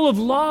heart full of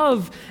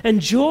love and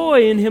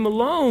joy in Him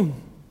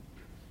alone.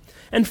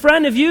 And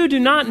friend, if you do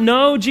not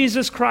know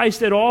Jesus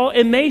Christ at all,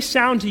 it may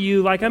sound to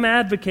you like I'm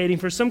advocating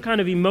for some kind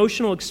of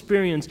emotional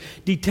experience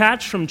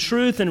detached from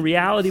truth and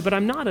reality, but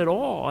I'm not at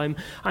all.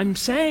 I'm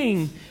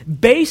saying,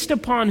 based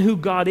upon who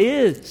God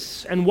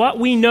is and what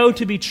we know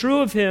to be true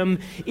of Him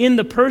in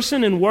the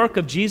person and work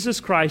of Jesus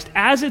Christ,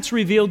 as it's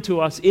revealed to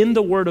us in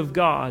the Word of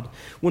God,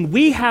 when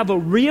we have a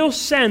real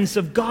sense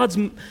of God's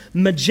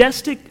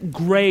majestic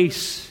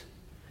grace,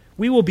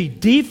 we will be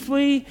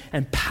deeply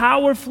and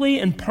powerfully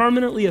and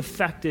permanently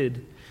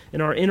affected in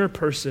our inner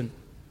person.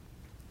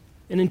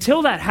 And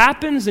until that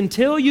happens,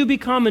 until you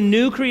become a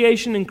new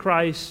creation in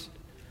Christ,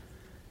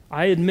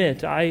 I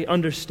admit, I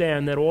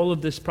understand that all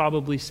of this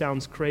probably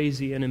sounds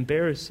crazy and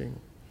embarrassing.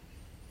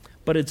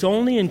 But it's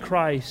only in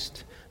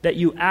Christ that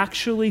you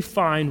actually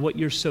find what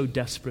you're so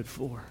desperate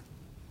for.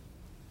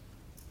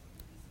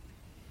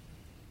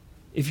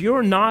 If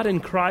you're not in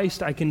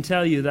Christ, I can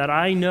tell you that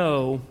I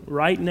know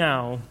right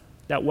now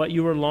that what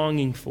you are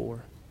longing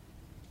for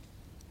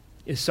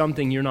is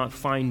something you're not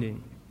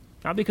finding.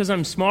 Not because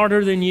I'm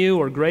smarter than you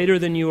or greater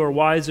than you or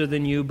wiser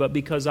than you, but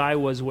because I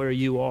was where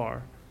you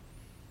are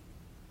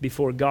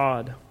before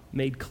God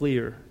made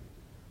clear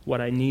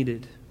what I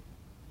needed.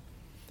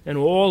 And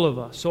all of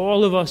us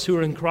who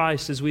are in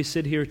Christ as we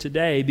sit here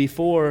today,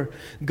 before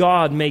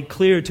God made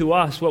clear to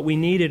us what we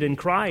needed in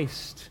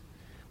Christ,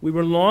 we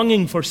were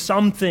longing for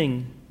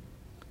something.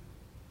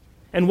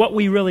 And what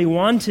we really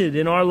wanted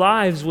in our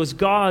lives was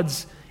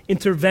God's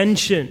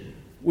intervention.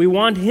 We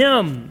want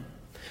Him.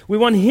 We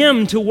want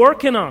Him to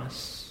work in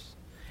us.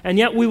 And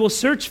yet we will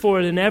search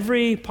for it in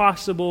every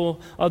possible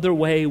other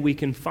way we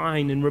can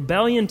find in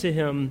rebellion to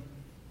Him.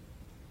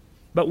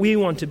 But we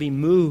want to be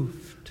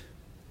moved.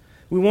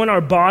 We want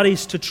our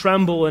bodies to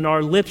tremble and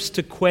our lips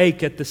to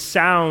quake at the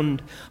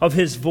sound of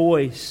His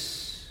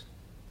voice,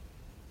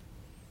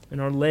 and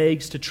our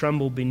legs to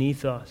tremble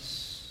beneath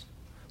us.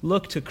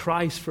 Look to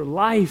Christ for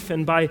life,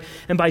 and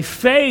by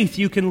faith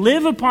you can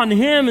live upon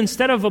Him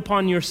instead of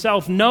upon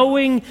yourself,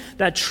 knowing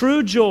that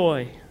true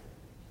joy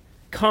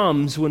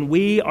comes when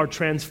we are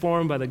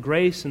transformed by the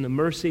grace and the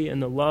mercy and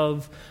the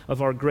love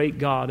of our great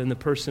God in the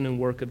person and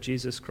work of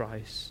Jesus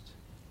Christ.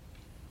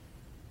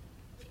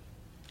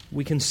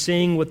 We can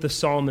sing with the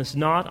psalmist,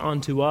 "Not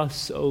unto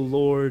us, O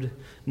Lord,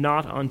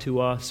 not unto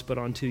us, but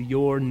unto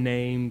your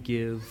name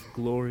give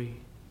glory."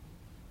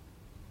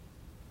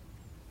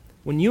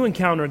 When you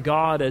encounter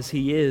God as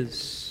He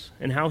is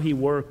and how He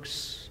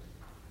works,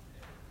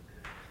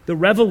 the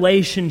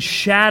revelation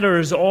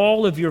shatters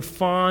all of your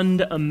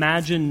fond,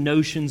 imagined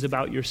notions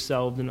about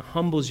yourself and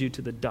humbles you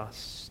to the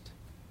dust.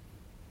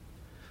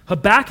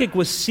 Habakkuk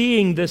was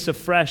seeing this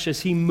afresh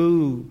as he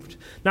moved,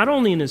 not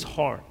only in his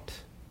heart,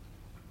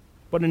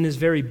 but in his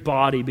very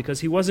body,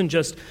 because he wasn't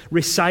just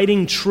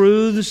reciting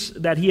truths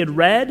that he had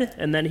read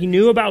and that he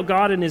knew about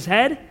God in his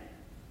head.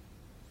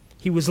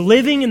 He was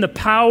living in the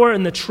power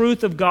and the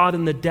truth of God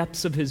in the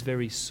depths of his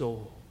very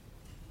soul.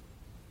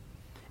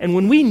 And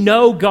when we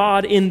know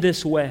God in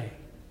this way,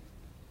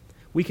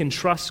 we can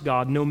trust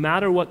God no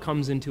matter what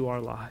comes into our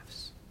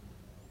lives.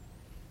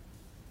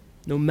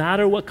 No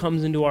matter what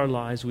comes into our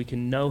lives, we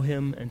can know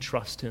Him and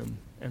trust Him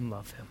and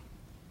love Him.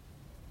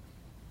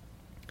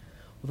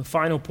 Well, the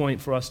final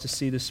point for us to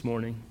see this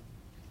morning,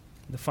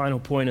 the final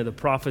point of the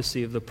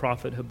prophecy of the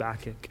prophet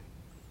Habakkuk,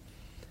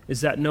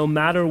 is that no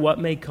matter what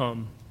may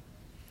come,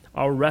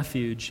 our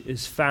refuge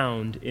is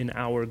found in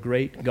our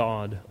great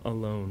God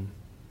alone.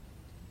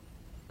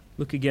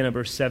 Look again at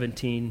verse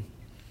 17.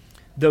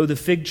 Though the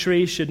fig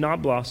tree should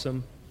not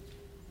blossom,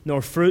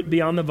 nor fruit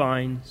be on the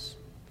vines,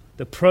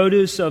 the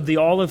produce of the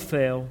olive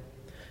fail,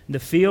 the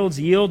fields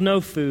yield no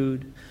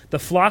food, the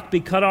flock be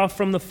cut off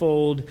from the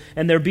fold,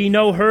 and there be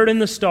no herd in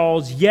the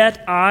stalls,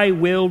 yet I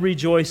will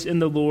rejoice in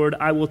the Lord.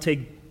 I will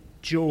take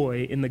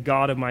joy in the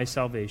God of my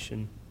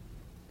salvation.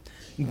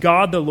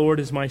 God the Lord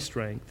is my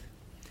strength.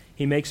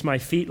 He makes my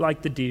feet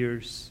like the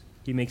deer's.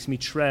 He makes me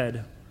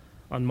tread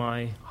on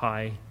my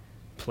high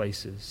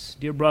places.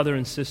 Dear brother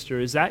and sister,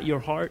 is that your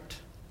heart?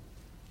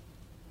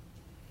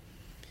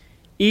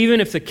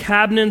 Even if the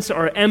cabinets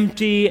are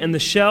empty and the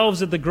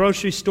shelves at the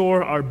grocery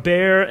store are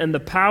bare and the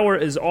power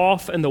is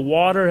off and the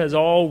water has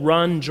all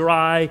run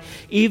dry,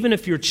 even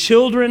if your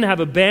children have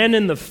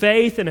abandoned the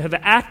faith and have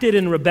acted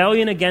in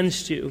rebellion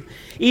against you,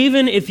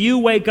 even if you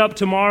wake up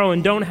tomorrow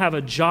and don't have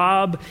a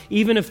job,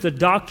 even if the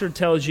doctor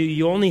tells you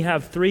you only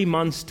have 3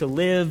 months to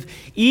live,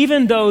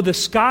 even though the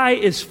sky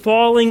is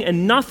falling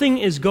and nothing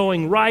is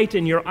going right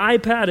and your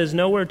iPad is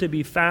nowhere to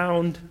be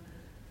found,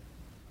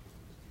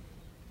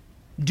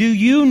 do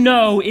you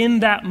know in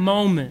that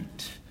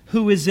moment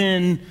who is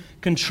in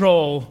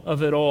control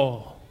of it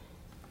all?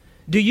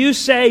 Do you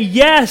say,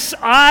 yes,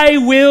 I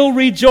will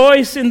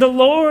rejoice in the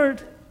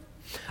Lord.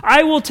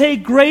 I will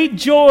take great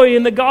joy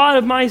in the God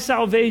of my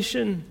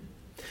salvation.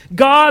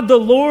 God, the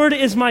Lord,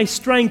 is my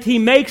strength. He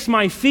makes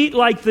my feet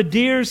like the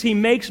deer's. He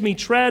makes me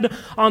tread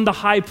on the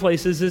high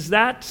places. Is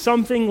that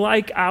something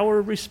like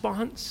our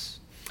response?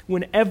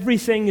 when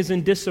everything is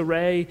in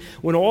disarray,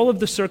 when all of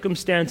the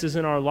circumstances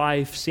in our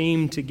life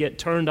seem to get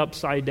turned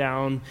upside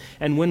down,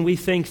 and when we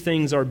think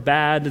things are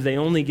bad, they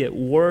only get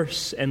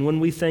worse, and when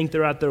we think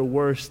they're at their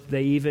worst,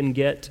 they even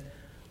get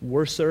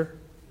worser.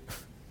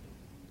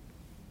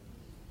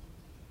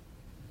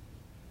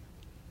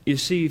 You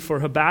see, for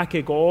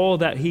Habakkuk, all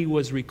that he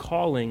was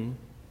recalling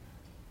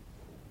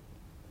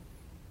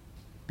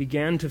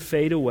began to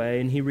fade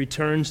away, and he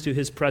returns to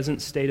his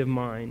present state of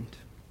mind.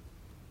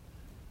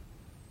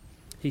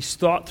 He's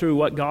thought through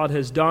what God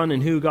has done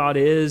and who God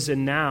is,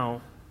 and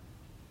now,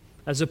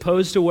 as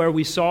opposed to where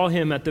we saw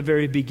him at the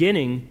very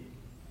beginning,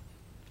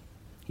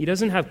 he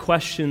doesn't have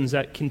questions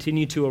that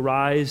continue to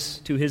arise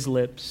to his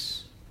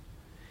lips.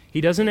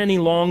 He doesn't any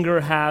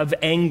longer have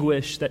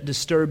anguish that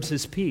disturbs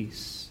his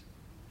peace.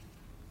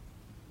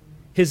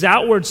 His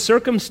outward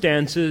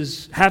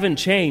circumstances haven't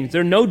changed.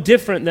 They're no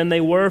different than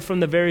they were from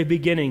the very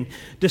beginning.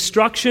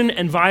 Destruction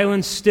and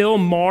violence still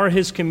mar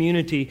his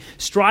community.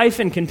 Strife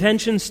and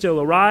contention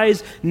still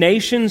arise.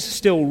 Nations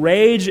still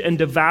rage and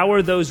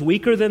devour those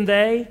weaker than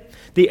they.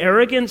 The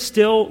arrogant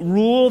still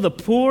rule, the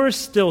poor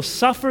still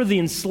suffer, the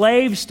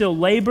enslaved still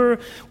labor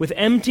with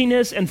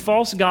emptiness, and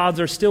false gods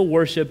are still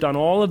worshipped on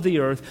all of the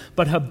earth.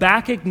 But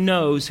Habakkuk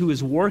knows who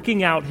is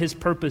working out his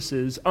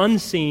purposes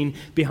unseen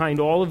behind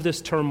all of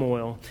this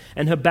turmoil.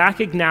 And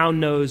Habakkuk now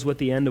knows what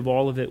the end of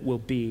all of it will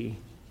be.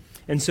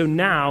 And so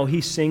now he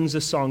sings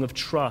a song of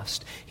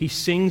trust. He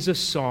sings a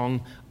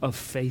song of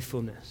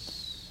faithfulness.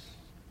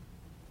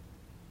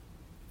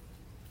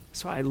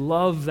 So I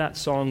love that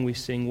song we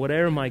sing,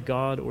 whatever my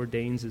God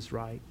ordains is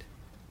right.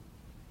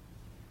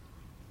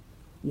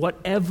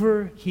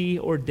 Whatever he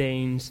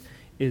ordains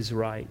is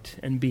right.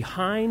 And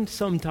behind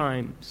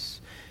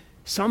sometimes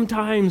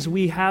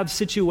we have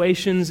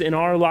situations in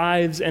our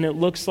lives and it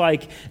looks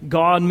like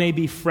God may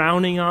be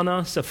frowning on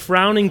us, a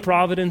frowning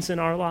providence in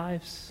our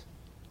lives.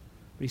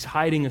 But he's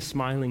hiding a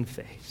smiling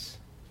face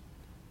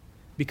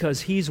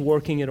because he's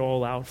working it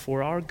all out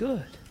for our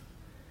good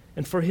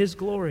and for his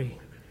glory.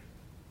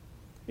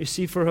 You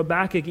see, for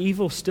Habakkuk,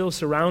 evil still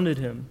surrounded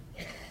him.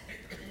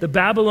 The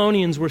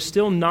Babylonians were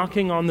still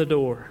knocking on the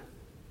door.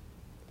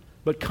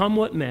 But come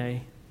what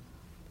may,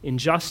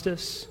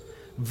 injustice,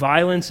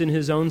 violence in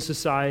his own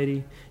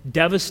society,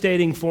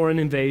 devastating foreign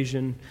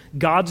invasion,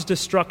 God's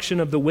destruction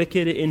of the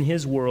wicked in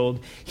his world,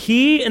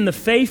 he and the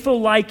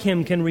faithful like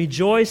him can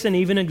rejoice and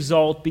even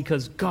exult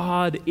because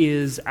God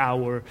is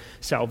our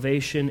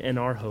salvation and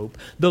our hope.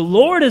 The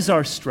Lord is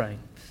our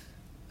strength.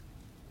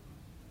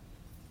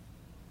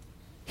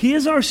 He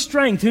is our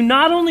strength, who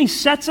not only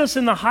sets us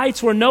in the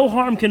heights where no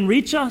harm can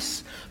reach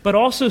us, but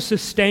also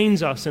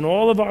sustains us in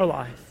all of our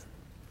life.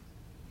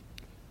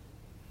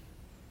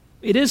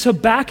 It is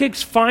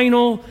Habakkuk's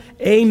final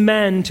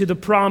amen to the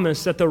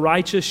promise that the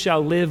righteous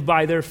shall live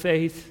by their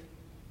faith.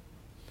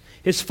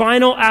 His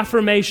final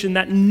affirmation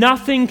that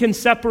nothing can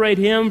separate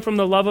him from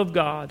the love of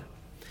God.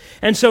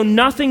 And so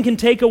nothing can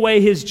take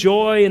away his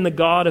joy in the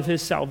God of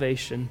his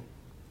salvation.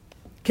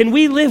 Can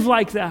we live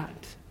like that?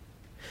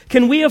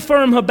 Can we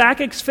affirm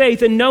Habakkuk's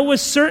faith and know with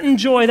certain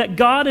joy that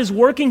God is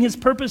working his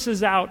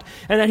purposes out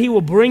and that he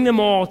will bring them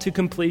all to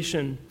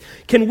completion?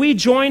 Can we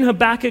join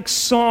Habakkuk's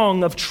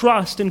song of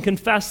trust and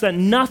confess that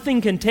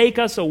nothing can take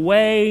us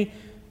away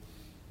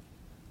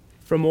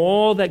from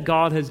all that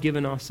God has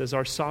given us as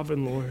our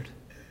sovereign Lord?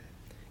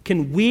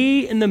 Can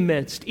we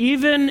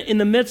even in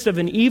the midst of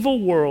an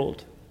evil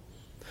world,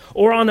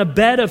 or on a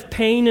bed of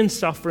pain and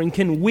suffering,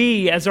 can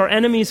we, as our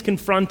enemies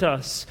confront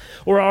us,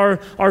 or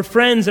our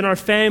friends and our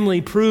family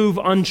prove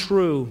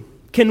untrue?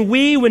 Can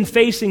we, when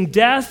facing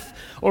death,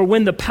 or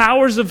when the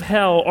powers of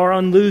hell are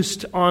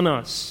unloosed on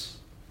us,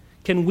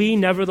 can we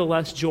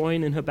nevertheless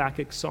join in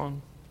Habakkuk's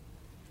song?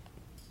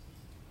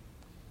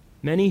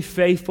 Many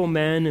faithful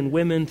men and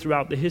women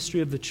throughout the history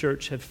of the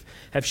church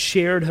have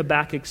shared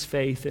Habakkuk's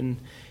faith and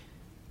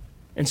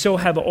so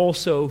have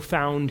also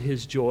found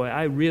his joy.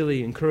 I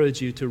really encourage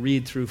you to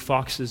read through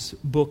Fox's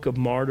Book of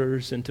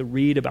Martyrs and to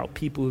read about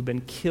people who've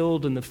been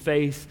killed in the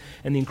faith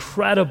and the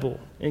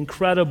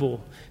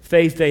incredible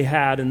faith they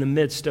had in the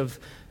midst of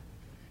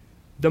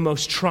the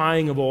most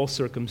trying of all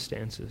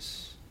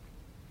circumstances.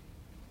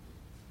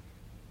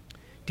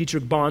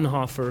 Dietrich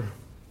Bonhoeffer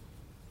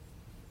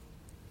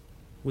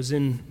was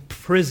in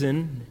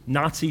prison,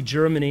 Nazi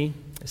Germany,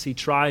 as he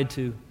tried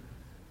to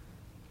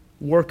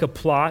work a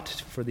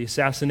plot for the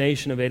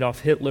assassination of Adolf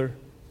Hitler.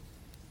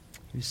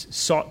 He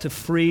sought to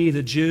free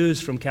the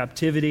Jews from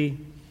captivity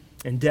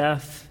and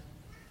death.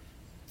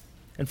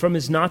 And from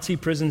his Nazi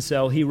prison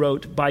cell, he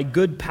wrote, "By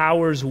good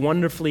powers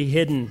wonderfully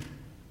hidden,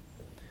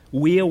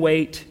 we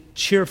await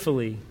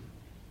cheerfully,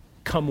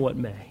 come what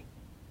may."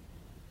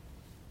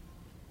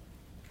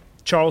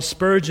 Charles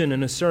Spurgeon,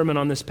 in a sermon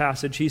on this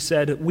passage, he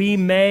said, we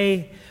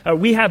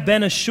have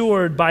been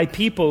assured by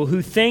people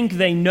who think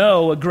they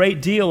know a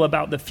great deal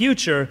about the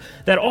future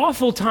that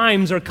awful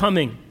times are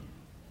coming.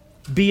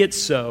 Be it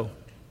so.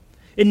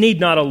 It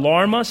need not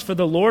alarm us, for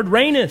the Lord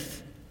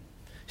reigneth.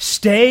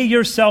 Stay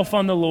yourself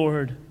on the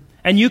Lord,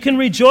 and you can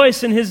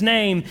rejoice in his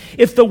name.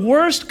 If the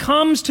worst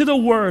comes to the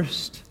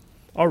worst,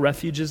 Our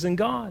refuge is in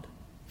God.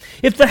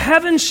 If the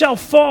heavens shall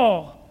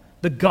fall,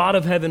 the God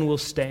of heaven will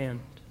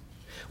stand.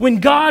 When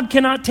God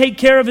cannot take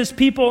care of his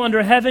people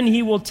under heaven,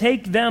 he will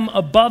take them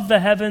above the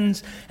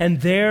heavens,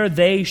 and there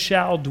they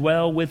shall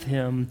dwell with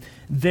him.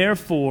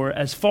 Therefore,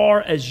 as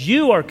far as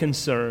you are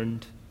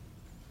concerned,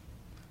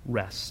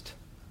 rest,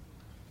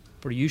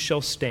 for you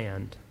shall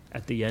stand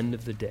at the end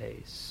of the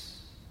days.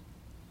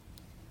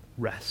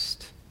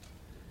 Rest.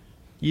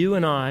 You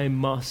and I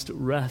must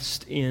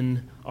rest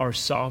in our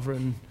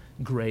sovereign,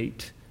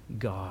 great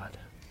God.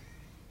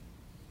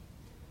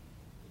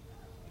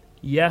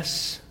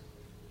 Yes,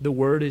 the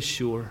word is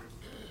sure.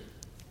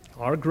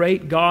 Our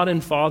great God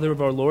and Father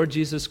of our Lord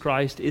Jesus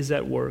Christ is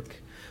at work,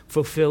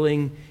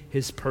 fulfilling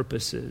his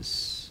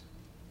purposes.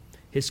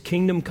 His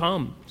kingdom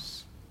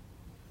comes,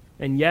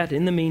 and yet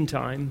in the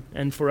meantime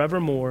and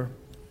forevermore,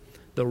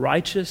 the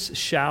righteous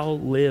shall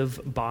live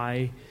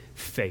by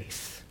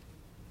faith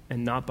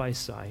and not by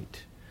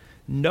sight,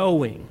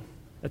 knowing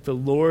that the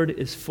Lord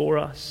is for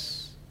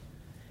us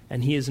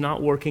and he is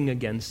not working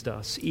against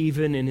us,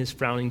 even in his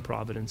frowning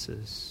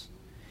providences.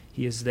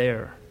 He is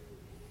there,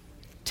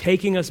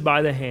 taking us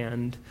by the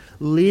hand,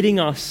 leading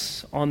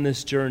us on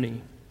this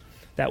journey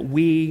that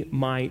we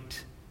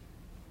might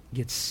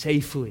get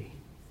safely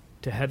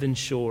to heaven's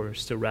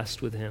shores to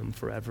rest with him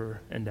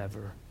forever and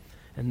ever.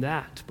 And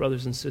that,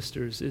 brothers and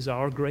sisters, is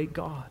our great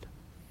God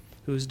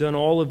who has done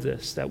all of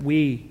this that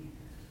we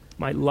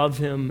might love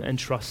him and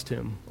trust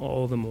him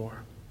all the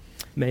more.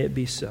 May it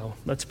be so.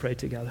 Let's pray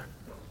together.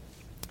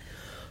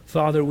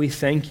 Father, we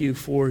thank you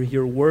for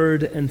your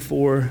word and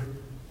for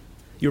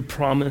your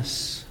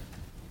promise.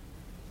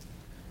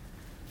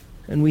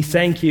 And we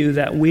thank you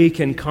that we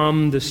can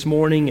come this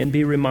morning and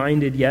be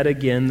reminded yet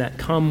again that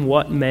come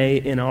what may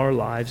in our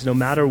lives, no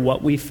matter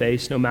what we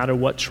face, no matter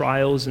what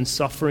trials and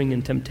suffering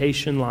and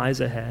temptation lies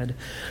ahead,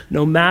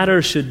 no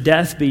matter should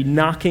death be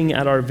knocking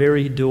at our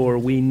very door,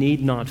 we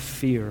need not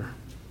fear.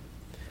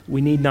 We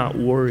need not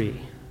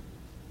worry,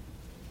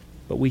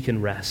 but we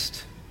can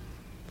rest.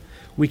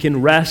 We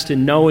can rest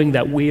in knowing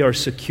that we are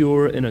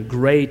secure in a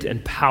great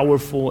and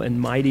powerful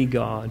and mighty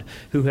God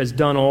who has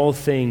done all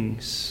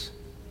things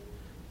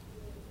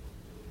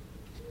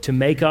to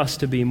make us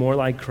to be more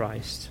like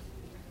Christ.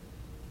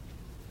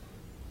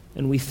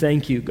 And we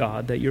thank you,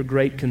 God, that your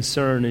great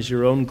concern is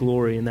your own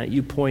glory and that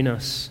you point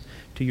us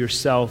to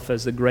yourself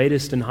as the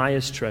greatest and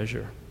highest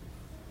treasure.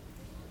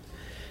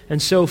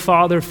 And so,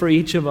 Father, for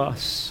each of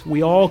us,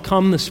 we all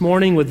come this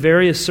morning with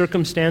various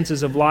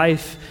circumstances of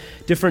life,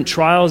 different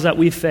trials that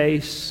we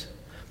face,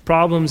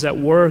 problems at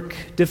work,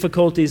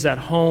 difficulties at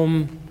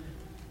home,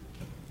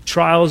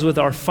 trials with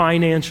our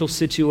financial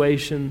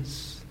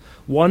situations,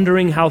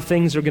 wondering how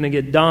things are going to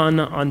get done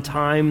on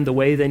time the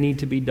way they need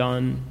to be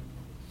done,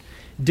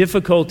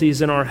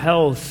 difficulties in our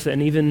health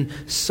and even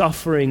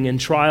suffering and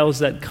trials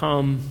that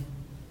come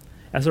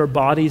as our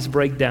bodies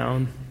break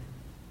down,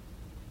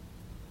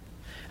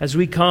 as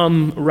we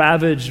come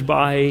ravaged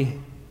by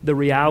the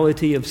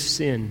reality of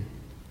sin.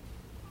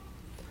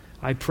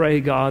 I pray,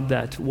 God,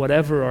 that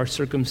whatever our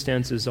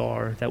circumstances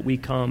are, that we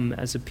come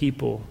as a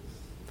people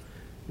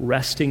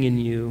resting in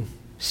you,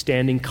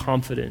 standing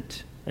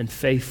confident and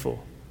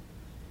faithful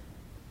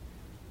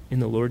in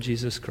the Lord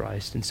Jesus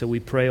Christ. And so we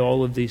pray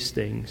all of these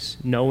things,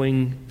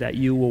 knowing that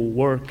you will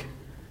work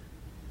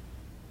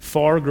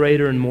far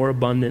greater and more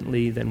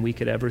abundantly than we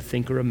could ever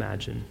think or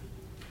imagine.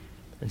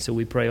 And so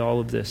we pray all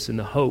of this in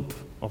the hope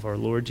of our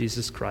Lord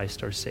Jesus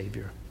Christ, our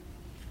Savior.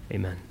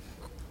 Amen.